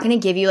not going to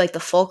give you like the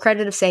full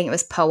credit of saying it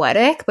was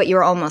poetic, but you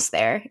were almost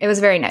there. It was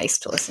very nice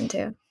to listen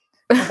to.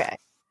 Okay.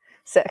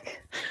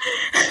 Sick.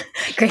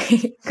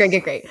 Great.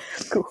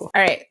 Cool. All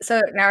right. So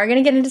now we're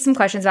going to get into some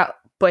questions about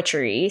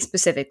Butchery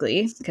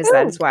specifically, because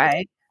that is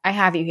why I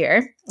have you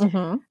here.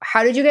 Mm-hmm.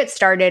 How did you get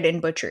started in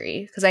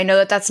Butchery? Because I know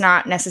that that's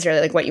not necessarily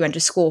like what you went to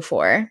school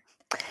for.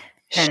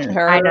 And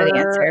I know the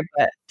answer,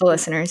 but the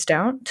listeners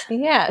don't.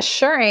 Yeah,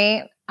 sure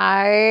ain't.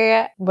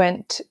 I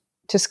went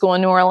to school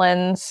in New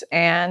Orleans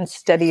and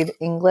studied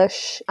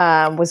English.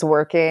 Was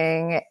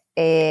working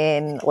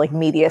in like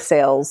media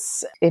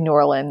sales in New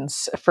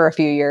Orleans for a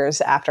few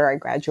years after I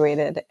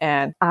graduated.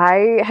 And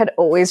I had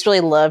always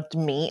really loved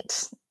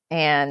meat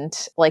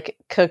and like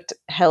cooked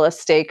hella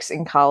steaks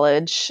in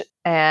college,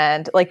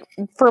 and like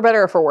for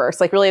better or for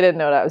worse, like really didn't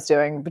know what I was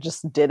doing, but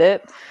just did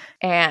it.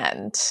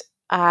 And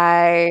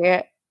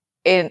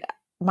in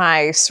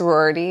my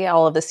sorority,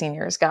 all of the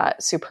seniors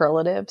got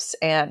superlatives,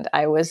 and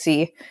I was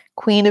the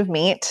queen of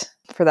meat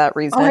for that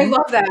reason. Oh, I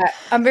love that.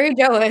 I'm very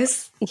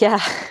jealous. Yeah.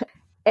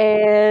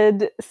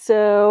 And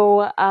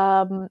so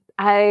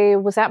I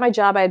was at my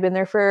job. I had been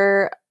there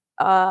for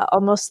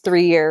almost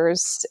 3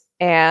 years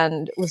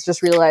and was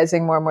just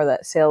realizing more and more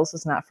that sales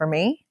was not for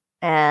me.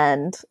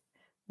 And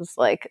was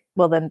like,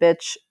 well then,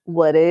 bitch,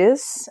 what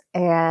is?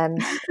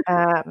 And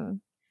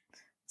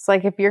it's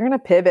like, if you're going to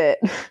pivot,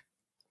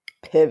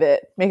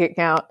 make it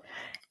count.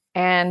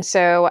 And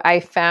so I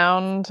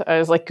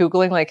was like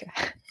Googling like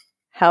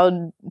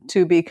how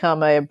to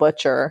become a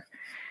butcher,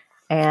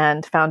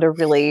 and found a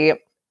really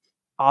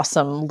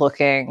awesome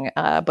looking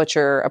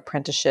butcher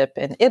apprenticeship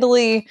in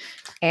Italy.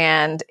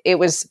 And it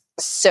was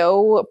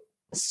so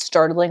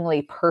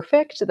startlingly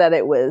perfect that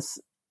it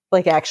was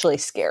like actually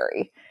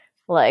scary.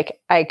 Like,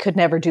 I could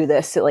never do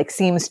this. It like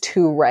seems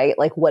too right.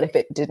 Like, what if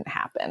it didn't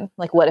happen?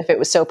 Like, what if it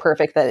was so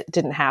perfect that it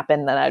didn't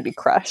happen? Then I'd be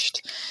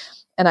crushed.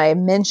 And I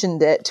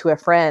mentioned it to a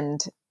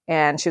friend,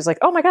 and she was like,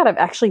 oh my God, I've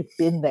actually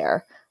been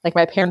there. Like,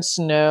 my parents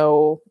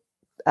know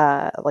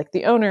like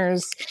the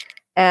owners.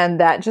 And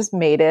that just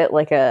made it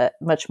like a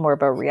much more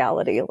of a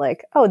reality.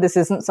 Like, oh, this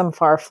isn't some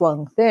far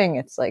flung thing.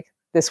 It's like,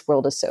 this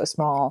world is so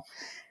small.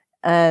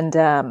 And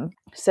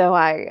so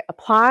I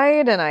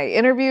applied and I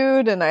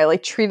interviewed, and I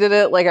like treated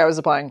it like I was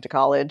applying to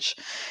college.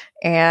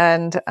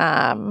 And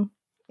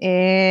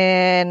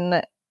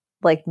in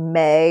like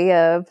May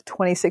of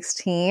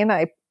 2016,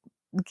 I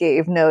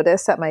gave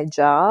notice at my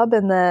job.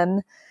 And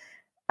then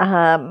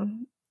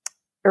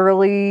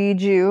early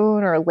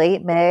June or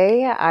late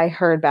May, I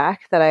heard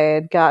back that I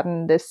had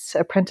gotten this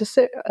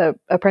apprenticeship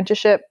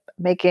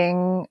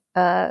making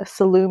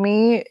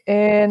salumi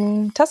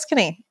in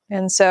Tuscany.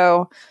 And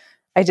so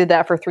I did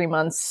that for 3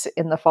 months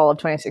in the fall of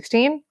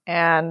 2016,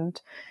 and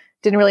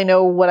didn't really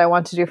know what I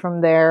wanted to do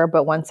from there.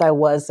 But once I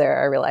was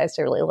there, I realized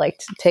I really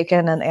liked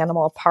taking an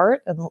animal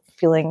apart and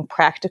feeling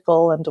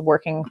practical and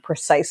working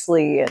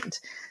precisely and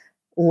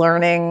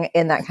learning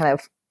in that kind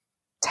of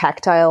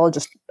tactile,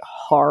 just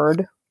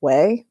hard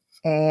way.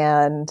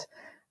 And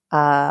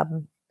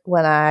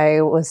when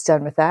I was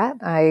done with that,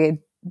 I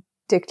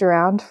dicked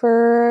around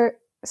for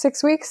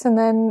 6 weeks and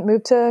then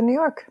moved to New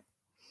York.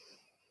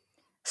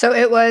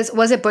 So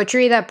was it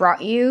Butchery that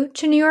brought you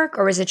to New York,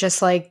 or was it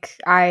just like,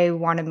 I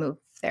want to move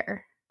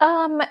there?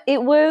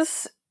 It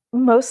was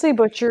mostly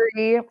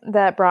Butchery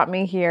that brought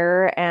me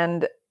here,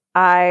 and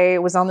I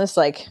was on this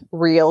like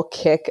real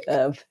kick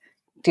of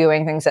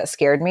doing things that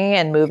scared me,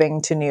 and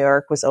moving to New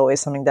York was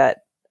always something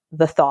that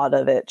the thought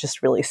of it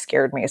just really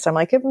scared me. So I'm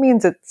like, it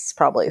means it's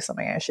probably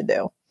something I should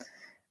do.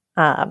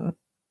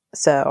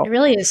 So it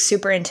really is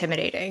super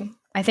intimidating.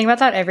 I think about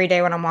that every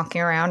day when I'm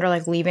walking around or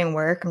like leaving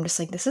work. I'm just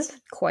like, this is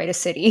quite a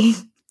city.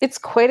 It's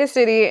quite a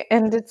city,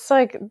 and it's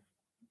like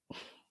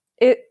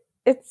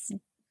it's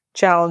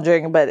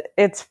challenging, but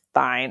it's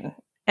fine.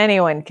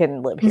 Anyone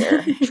can live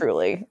here,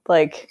 truly.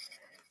 Like,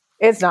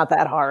 It's not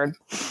that hard.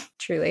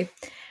 Truly.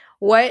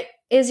 What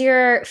is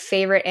your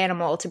favorite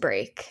animal to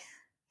break?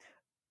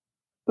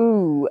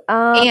 Ooh.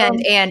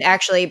 And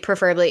actually,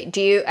 preferably,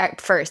 do you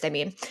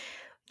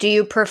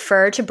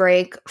prefer to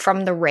break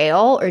from the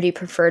rail or do you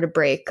prefer to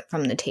break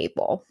from the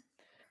table?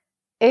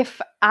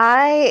 If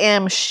I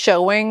am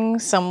showing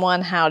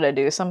someone how to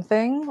do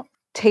something,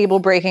 table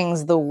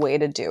breaking's the way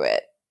to do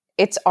it.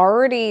 It's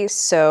already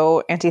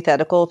so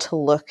antithetical to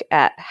look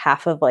at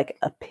half of like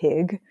a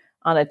pig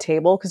on a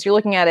table because you're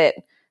looking at it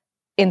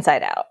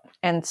inside out.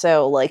 And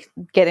so like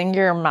getting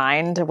your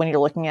mind when you're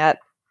looking at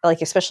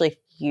like, especially if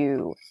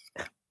you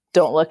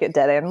don't look at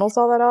dead animals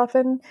all that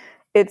often,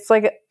 it's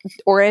like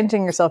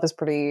orienting yourself is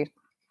pretty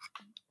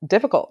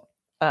difficult.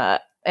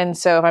 And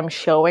so if I'm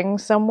showing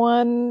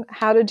someone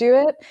how to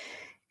do it,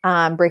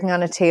 breaking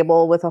on a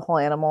table with a whole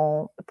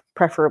animal,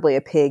 preferably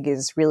a pig,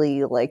 is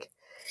really like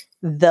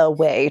the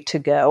way to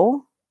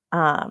go.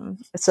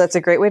 So that's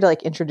a great way to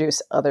like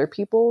introduce other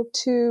people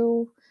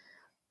to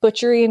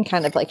butchery and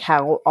kind of like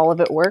how all of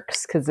it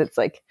works, because it's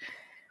like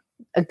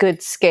a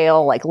good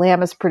scale. Like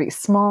lamb is pretty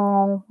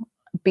small,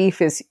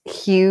 beef is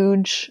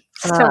huge,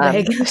 So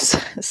big.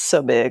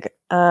 so big.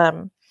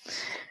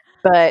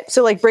 But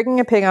so like breaking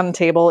a pig on the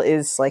table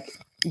is like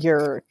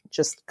you're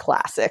just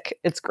classic.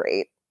 It's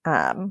great.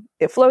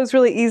 It flows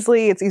really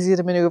easily. It's easy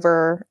to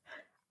maneuver.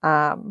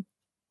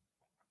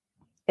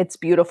 It's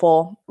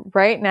beautiful.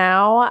 Right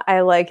now,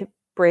 I like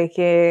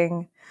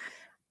breaking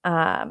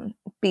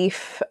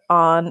beef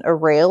on a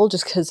rail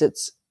just because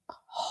it's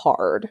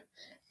hard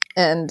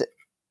and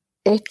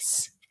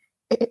it's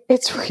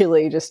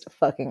really just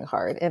fucking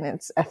hard, and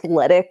it's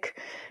athletic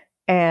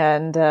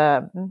and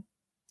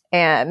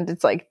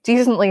it's like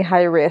decently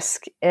high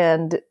risk,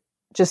 and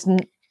just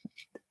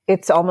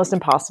it's almost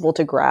impossible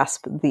to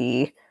grasp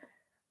the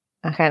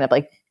kind of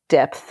like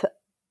depth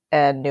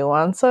and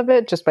nuance of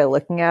it just by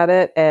looking at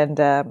it.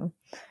 And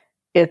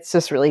it's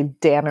just really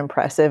damn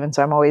impressive. And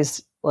so I'm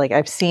always like,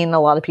 I've seen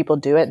a lot of people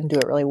do it and do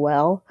it really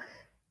well.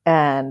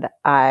 And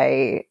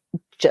I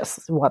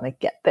just want to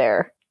get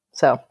there.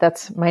 So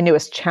that's my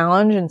newest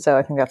challenge. And so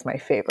I think that's my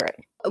favorite.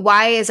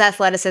 Why is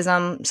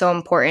athleticism so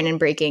important in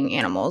breaking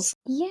animals?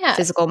 Yeah.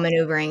 Physical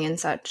maneuvering and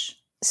such.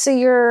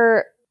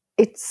 So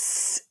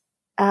it's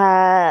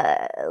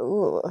kind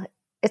of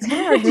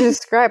hard to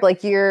describe.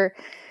 Like you're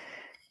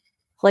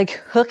like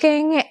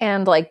hooking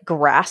and like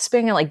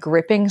grasping and like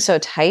gripping so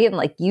tight and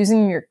like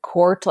using your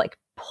core to like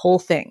pull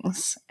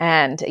things.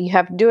 And you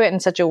have to do it in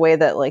such a way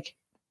that like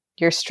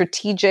you're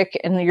strategic,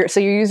 and you're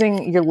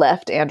using your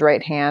left and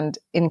right hand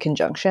in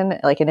conjunction,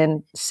 like and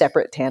in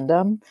separate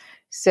tandem.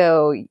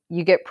 So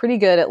you get pretty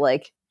good at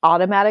like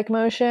automatic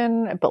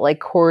motion, but like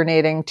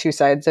coordinating two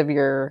sides of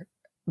your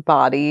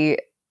body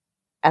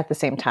at the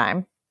same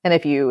time. And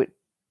if you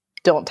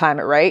don't time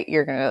it right,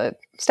 you're going to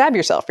stab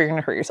yourself. You're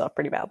going to hurt yourself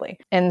pretty badly.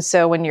 And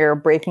so when you're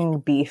breaking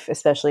beef,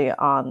 especially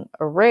on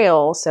a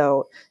rail,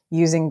 so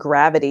using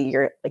gravity,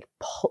 you're like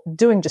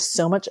doing just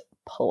so much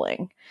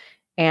pulling.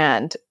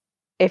 And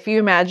if you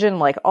imagine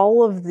like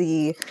all of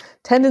the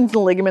tendons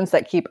and ligaments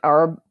that keep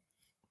our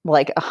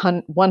like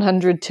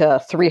 100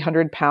 to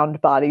 300 pound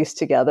bodies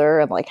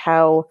together and like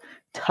how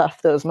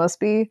tough those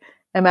must be,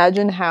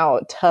 imagine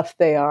how tough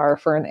they are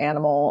for an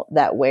animal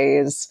that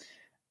weighs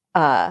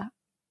 1,000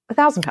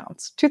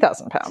 pounds,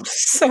 2,000 pounds.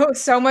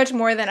 So much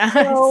more than us.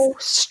 So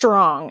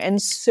strong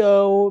and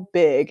so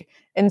big.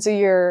 And so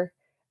you're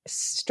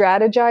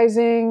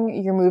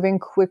strategizing, you're moving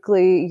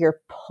quickly,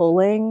 you're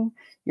pulling,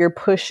 you're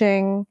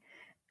pushing.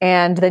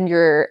 And then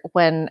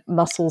when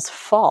muscles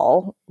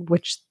fall,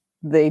 which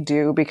they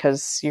do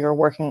because you're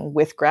working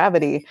with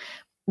gravity,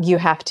 you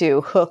have to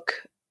hook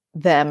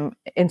them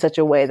in such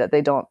a way that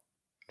they don't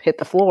hit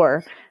the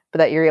floor, but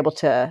that you're able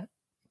to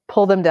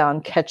pull them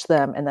down, catch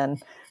them, and then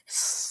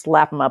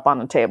slap them up on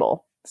the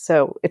table.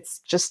 So it's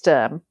just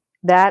that,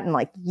 and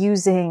like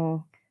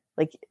using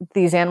like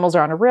these animals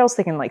are on a rail, so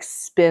they can like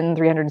spin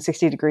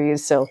 360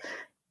 degrees. So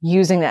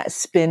using that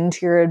spin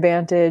to your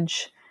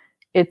advantage,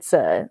 it's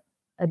a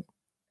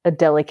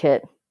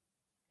delicate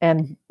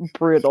and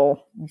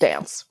brutal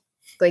dance.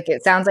 Like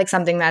it sounds like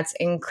something that's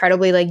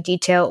incredibly like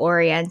detail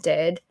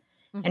oriented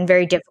and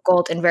very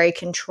difficult and very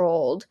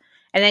controlled.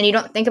 And then you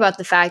don't think about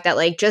the fact that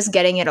like just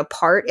getting it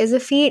apart is a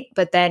feat,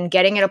 but then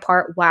getting it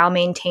apart while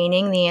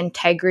maintaining the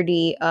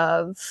integrity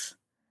of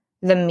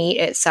the meat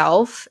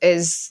itself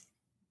it's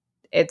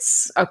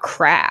a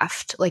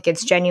craft. Like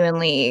it's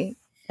genuinely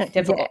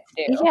difficult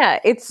to do. Yeah,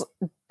 it's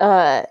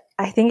I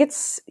think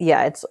it's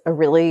a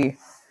really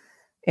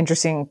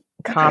interesting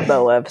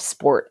combo of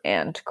sport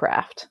and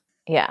craft.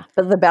 Yeah,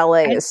 but the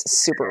ballet is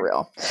super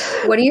real.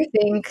 What do you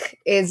think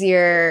is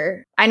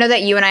I know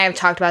that you and I have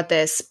talked about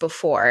this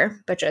before,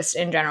 but just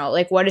in general,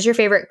 like what is your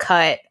favorite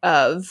cut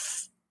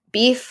of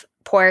beef,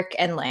 pork,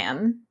 and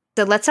lamb?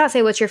 So let's not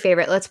say what's your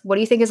favorite. What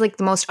do you think is like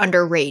the most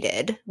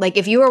underrated? Like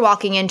if you were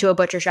walking into a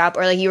butcher shop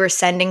or like you were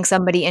sending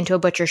somebody into a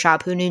butcher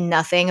shop who knew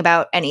nothing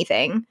about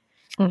anything,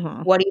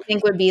 Mm-hmm. What do you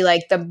think would be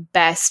like the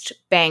best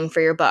bang for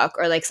your buck,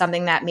 or like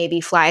something that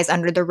maybe flies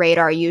under the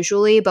radar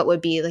usually, but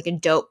would be like a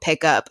dope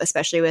pickup,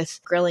 especially with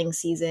grilling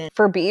season?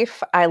 For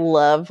beef, I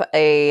love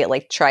a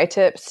like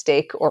tri-tip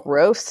steak or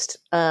roast.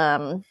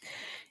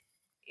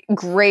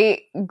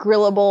 Great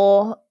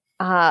grillable,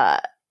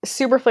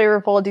 super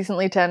flavorful,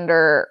 decently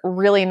tender,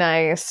 really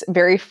nice,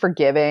 very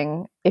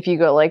forgiving. If you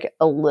go like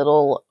a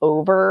little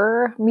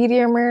over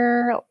medium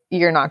rare,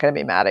 you're not going to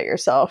be mad at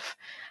yourself.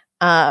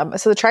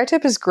 So the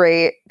tri-tip is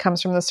great.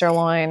 Comes from the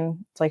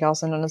sirloin. It's like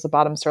also known as the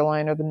bottom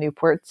sirloin or the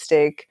Newport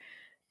steak.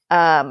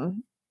 So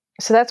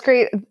that's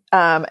great.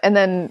 And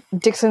then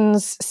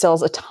Dixon's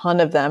sells a ton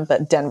of them,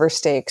 but Denver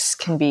steaks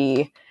can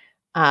be,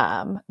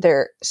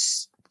 they're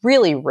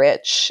really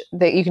rich.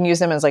 That you can use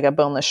them as like a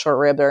boneless short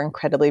rib. They're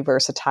incredibly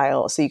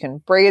versatile. So you can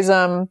braise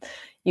them,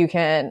 you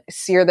can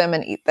sear them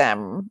and eat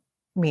them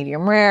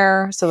medium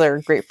rare. So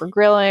they're great for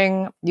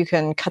grilling. You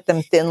can cut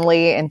them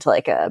thinly into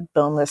like a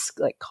boneless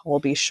like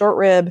Colby short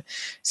rib.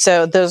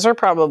 So those are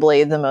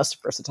probably the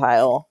most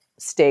versatile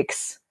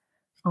steaks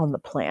on the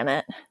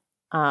planet.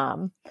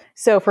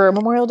 So for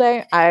Memorial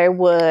Day, I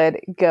would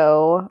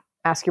go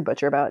ask your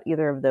butcher about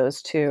either of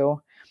those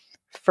two.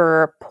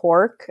 For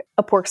pork,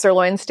 a pork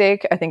sirloin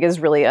steak I think is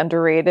really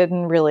underrated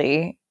and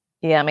really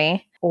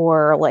yummy,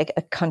 or like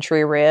a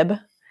country rib.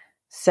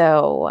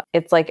 So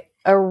it's like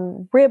a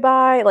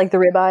ribeye, like the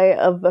ribeye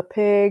of a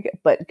pig,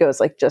 but goes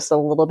like just a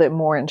little bit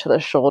more into the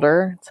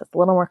shoulder. So it's a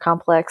little more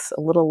complex,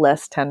 a little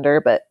less tender,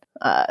 but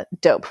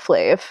dope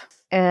flav.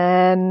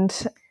 And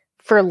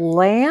for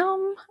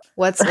lamb,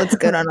 What's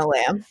good on a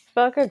lamb?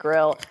 fuck a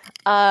grill.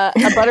 A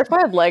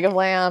butterflied leg of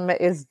lamb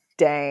is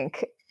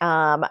dank.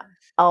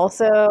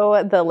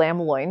 Also, the lamb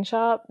loin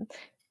chop,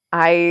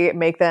 I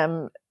make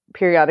them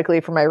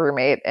periodically for my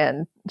roommate,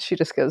 and she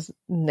just goes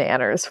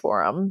nanners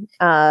for them.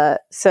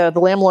 So the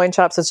lamb loin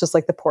chops is just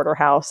like the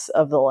porterhouse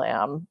of the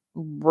lamb,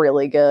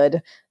 really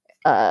good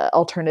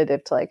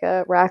alternative to like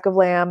a rack of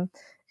lamb.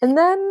 And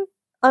then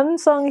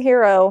unsung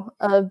hero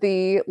of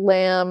the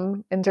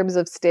lamb in terms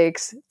of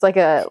steaks, it's like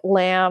a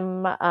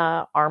lamb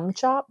arm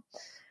chop.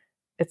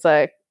 It's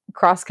a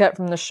crosscut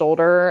from the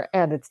shoulder,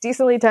 and it's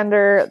decently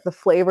tender. The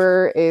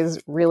flavor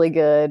is really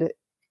good.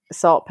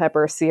 Salt,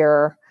 pepper,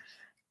 sear.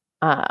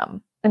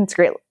 And it's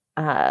great,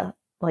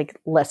 like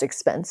less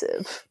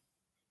expensive.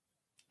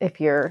 If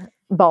you're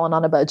balling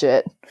on a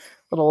budget,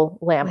 little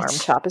lamb arm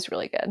chop is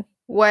really good.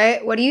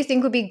 What do you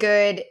think would be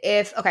good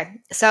if, okay,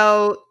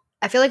 so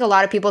I feel like a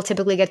lot of people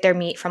typically get their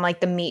meat from like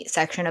the meat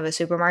section of a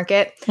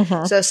supermarket.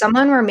 Mm-hmm. So if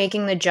someone were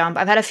making the jump,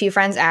 I've had a few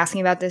friends asking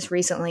about this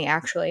recently,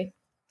 actually.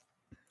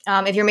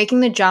 If you're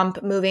making the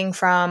jump, moving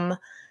from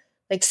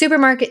like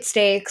supermarket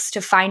steaks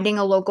to finding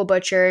a local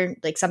butcher,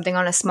 like something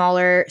on a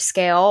smaller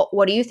scale,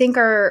 what do you think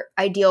are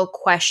ideal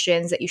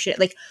questions that you should,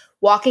 like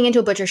walking into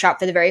a butcher shop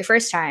for the very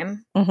first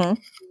time?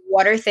 Mm-hmm.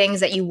 What are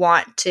things that you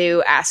want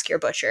to ask your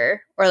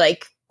butcher, or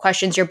like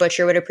questions your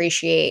butcher would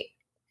appreciate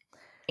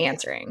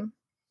answering?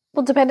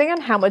 Well, depending on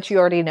how much you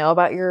already know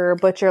about your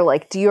butcher,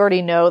 like, do you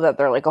already know that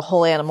they're like a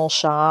whole animal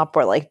shop,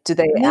 or like, do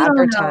they You don't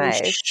know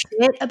advertise?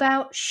 shit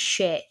about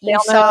shit. They You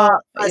don't saw know.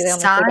 a They don't know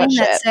shit about sign that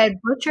shit. said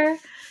butcher.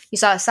 You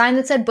saw a sign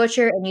that said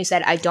butcher, and you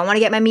said, "I don't want to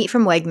get my meat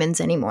from Wegmans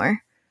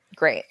anymore."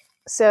 Great.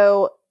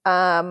 So,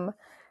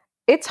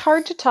 it's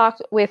hard to talk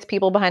with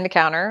people behind a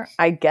counter.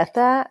 I get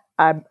that.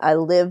 I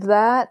live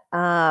that.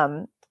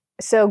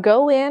 So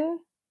go in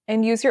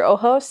and use your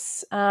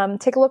ojos.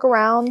 Take a look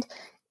around.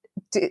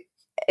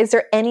 Is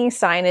there any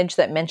signage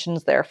that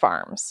mentions their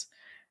farms?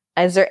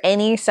 Is there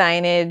any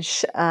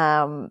signage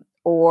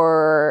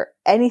or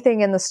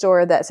anything in the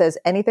store that says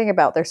anything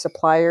about their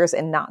suppliers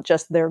and not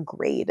just their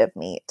grade of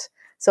meat?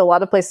 So a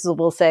lot of places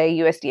will say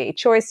USDA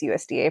Choice,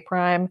 USDA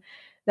Prime.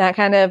 That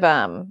kind of,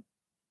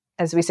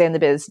 as we say in the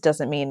biz,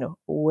 doesn't mean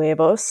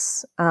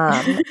huevos.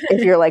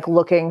 If you're like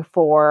looking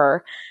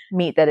for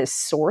meat that is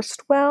sourced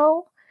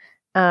well.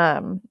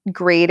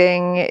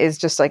 Grading is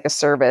just like a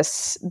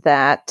service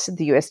that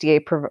the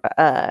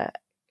USDA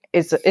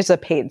is a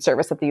paid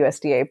service that the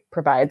USDA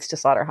provides to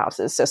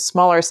slaughterhouses. So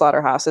smaller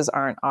slaughterhouses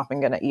aren't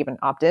often going to even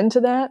opt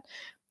into that.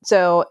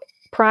 So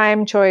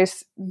prime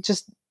choice,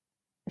 just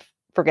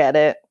forget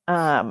it.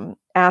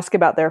 Ask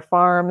about their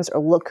farms, or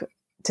look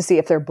to see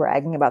if they're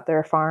bragging about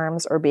their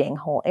farms or being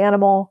whole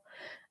animal.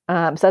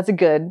 So that's a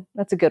good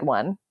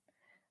one.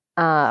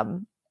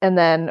 And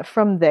then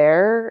from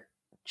there,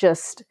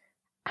 just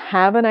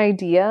have an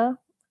idea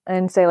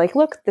and say like,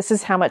 look, this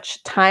is how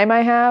much time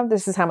I have.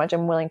 This is how much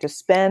I'm willing to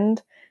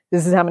spend.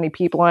 This is how many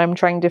people I'm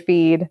trying to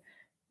feed.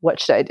 What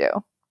should I do?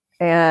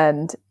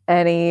 And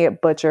any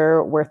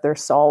butcher worth their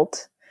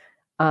salt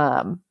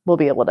will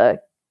be able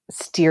to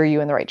steer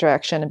you in the right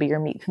direction and be your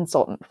meat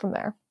consultant from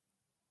there.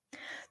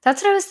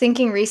 That's what I was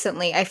thinking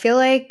recently. I feel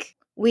like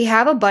we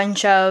have a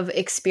bunch of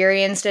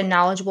experienced and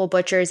knowledgeable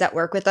butchers that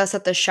work with us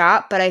at the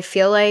shop, but I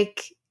feel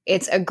like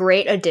it's a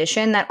great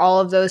addition that all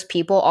of those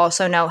people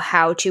also know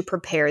how to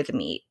prepare the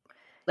meat.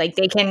 Like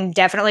they can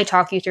definitely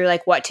talk you through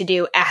like what to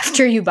do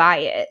after you buy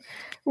it.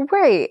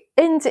 Right.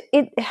 And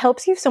it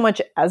helps you so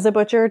much as a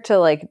butcher to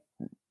like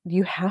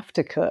you have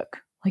to cook.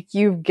 Like,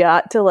 you've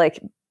got to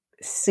like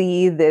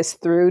see this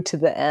through to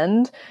the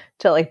end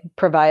to like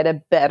provide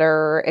a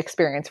better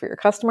experience for your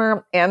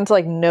customer and to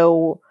like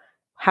know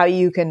how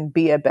you can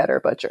be a better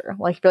butcher.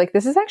 Like, be like,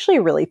 this is actually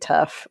really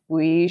tough.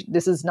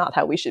 This is not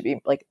how we should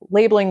be like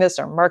labeling this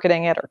or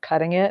marketing it or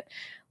cutting it.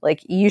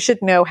 Like, you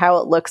should know how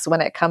it looks when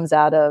it comes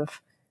out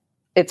of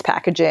its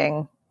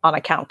packaging on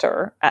a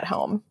counter at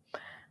home.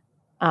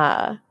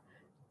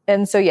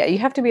 And so, yeah, you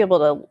have to be able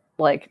to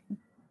like,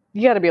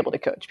 you got to be able to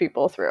coach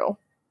people through.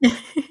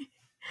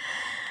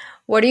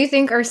 What do you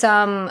think are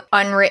some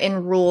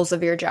unwritten rules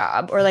of your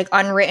job, or like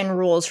unwritten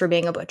rules for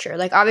being a butcher?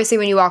 Like, obviously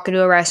when you walk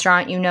into a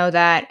restaurant, you know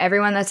that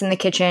everyone that's in the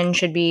kitchen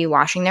should be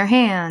washing their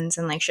hands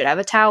and like should have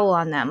a towel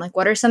on them. Like,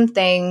 what are some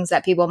things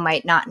that people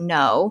might not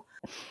know?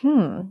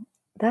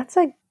 That's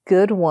a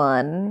good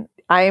one.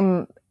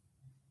 I'm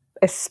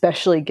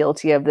especially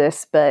guilty of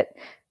this, but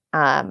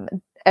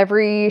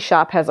every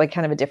shop has like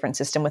kind of a different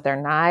system with their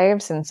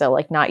knives. And so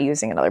like not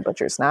using another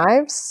butcher's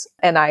knives.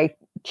 And I'm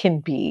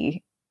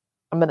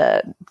going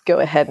to go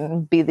ahead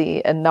and be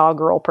the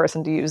inaugural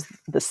person to use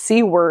the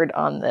C word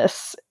on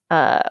this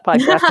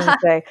podcast and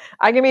say,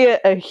 I can be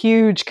a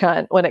huge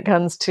cunt when it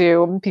comes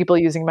to people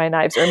using my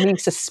knives or me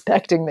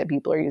suspecting that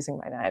people are using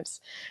my knives.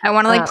 I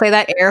want to like play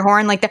that air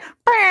horn, like the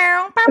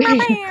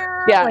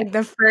yeah, like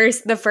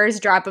the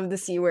first drop of the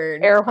C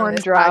word. Air horn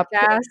drop.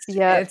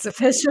 Yeah, it's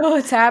official.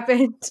 It's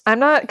happened. I'm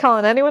not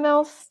calling anyone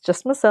else,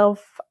 just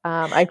myself.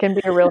 I can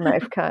be a real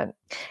knife cunt.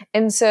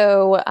 And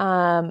so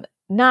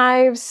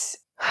knives,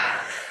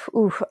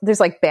 there's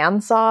like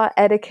bandsaw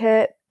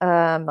etiquette.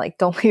 Like,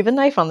 don't leave a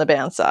knife on the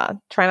bandsaw.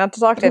 Try not to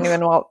talk to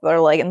anyone while they're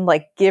like, and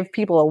like give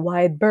people a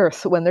wide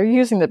berth when they're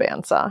using the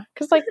bandsaw.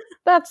 Cause like,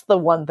 that's the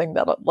one thing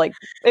that like,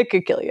 it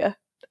could kill you.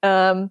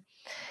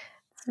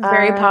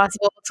 Very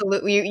possible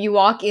to you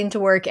walk into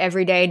work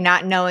every day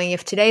not knowing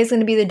if today's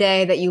going to be the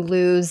day that you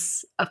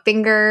lose a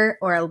finger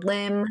or a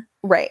limb.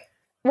 Right.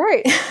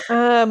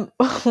 100%,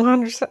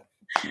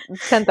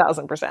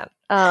 10,000%.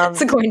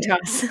 It's a coin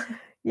toss.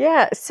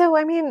 Yeah. So,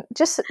 I mean,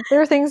 just there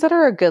are things that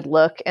are a good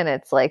look, and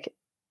it's like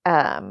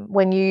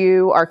when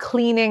you are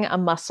cleaning a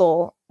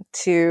muscle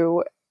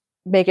to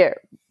make it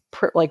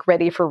like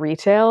ready for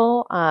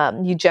retail,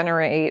 you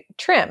generate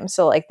trim.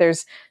 So like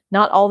there's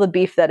not all the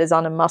beef that is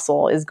on a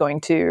muscle is going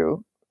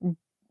to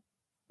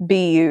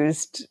be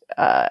used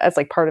as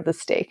like part of the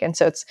steak. And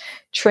so it's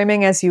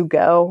trimming as you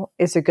go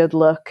is a good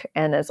look,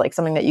 and is like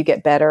something that you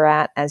get better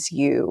at as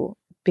you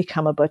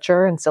become a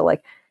butcher. And so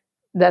like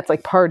that's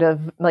like part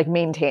of like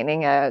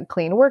maintaining a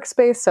clean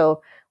workspace.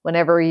 So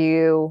whenever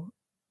you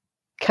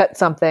cut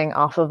something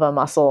off of a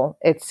muscle,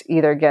 it's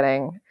either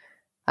getting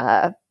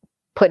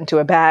put into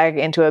a bag,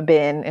 into a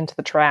bin, into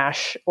the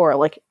trash, or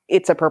like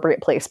its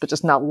appropriate place, but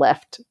just not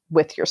left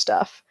with your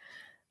stuff.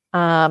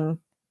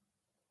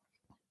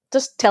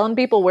 Just telling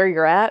people where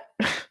you're at,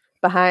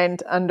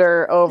 behind,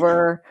 under,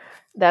 over.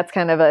 That's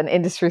kind of an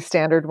industry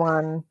standard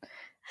one.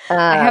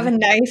 I have a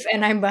knife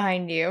and I'm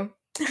behind you.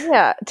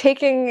 Yeah,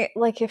 taking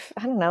like if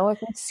you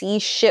see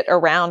shit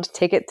around,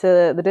 take it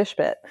to the dish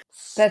pit.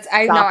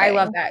 I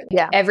love that.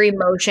 Yeah, every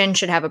motion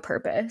should have a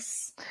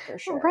purpose. For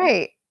sure.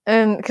 Right,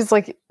 and because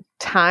like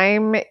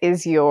time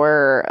is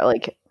your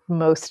like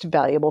most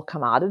valuable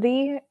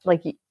commodity.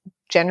 Like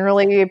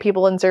generally,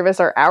 people in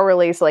service are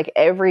hourly, so like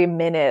every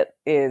minute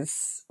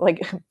is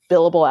like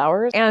billable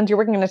hours, and you're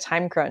working in a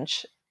time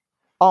crunch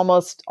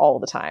almost all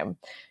the time.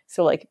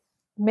 So like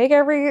make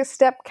every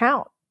step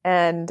count,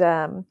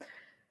 and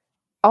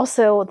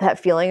also, that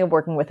feeling of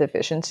working with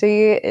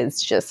efficiency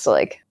is just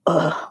like,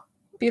 ugh.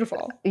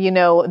 Beautiful. You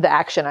know, the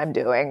action I'm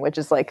doing, which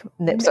is like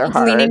nips are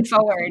hard. Leaning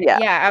forward. Yeah,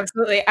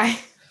 absolutely.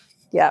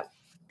 Yep.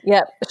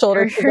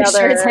 Shoulders together.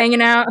 Shirts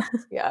hanging out.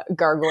 Yeah,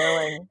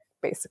 gargoyling,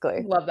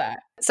 basically. Love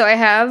that. So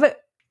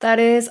that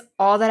is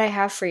all that I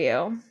have for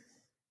you.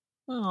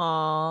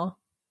 Aww.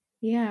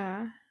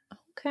 Yeah.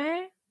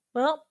 Okay.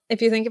 Well,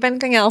 if you think of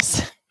anything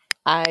else,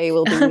 I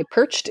will be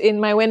perched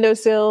in my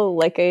windowsill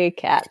like a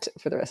cat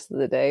for the rest of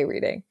the day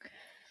reading.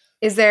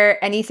 Is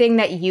there anything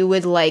that you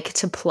would like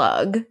to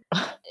plug?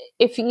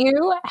 If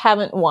you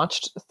haven't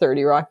watched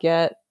 30 Rock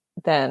yet,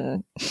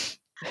 then...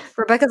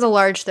 Rebecca's a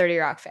large 30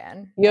 Rock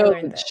fan.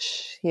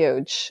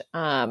 Huge.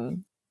 I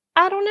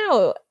don't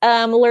know.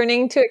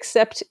 Learning to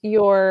accept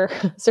your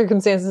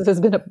circumstances has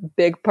been a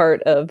big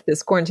part of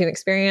this quarantine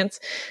experience.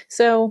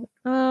 So,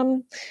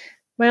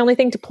 my only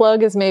thing to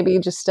plug is maybe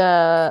just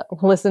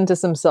listen to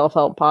some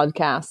self-help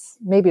podcasts,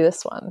 maybe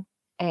this one,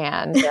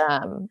 and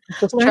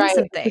just learn try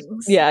some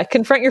things. Yeah,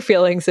 confront your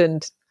feelings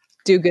and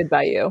do good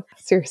by you.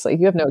 Seriously,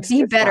 you have no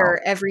excuse. Be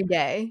better every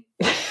day.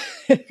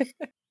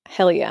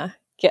 Hell yeah.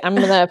 I'm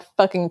gonna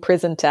fucking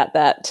prison tat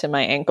that to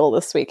my ankle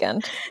this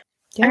weekend.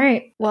 Yeah. All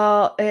right.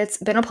 Well, it's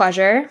been a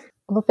pleasure.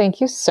 Well,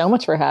 thank you so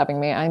much for having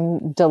me.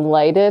 I'm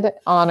delighted,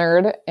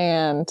 honored,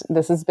 and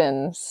this has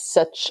been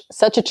such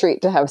a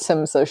treat to have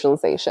some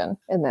socialization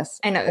in this.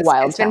 I know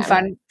it's been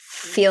fun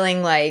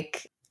feeling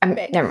like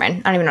never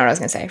mind. I don't even know what I was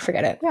going to say.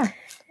 Forget it. Yeah.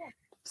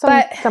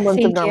 some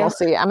semblance of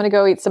normalcy. I'm going to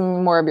go eat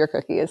some more of your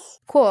cookies.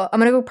 Cool. I'm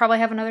going to go probably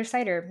have another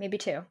cider, maybe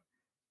 2.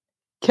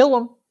 Kill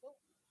them.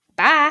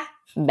 Bye.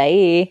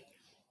 Bye.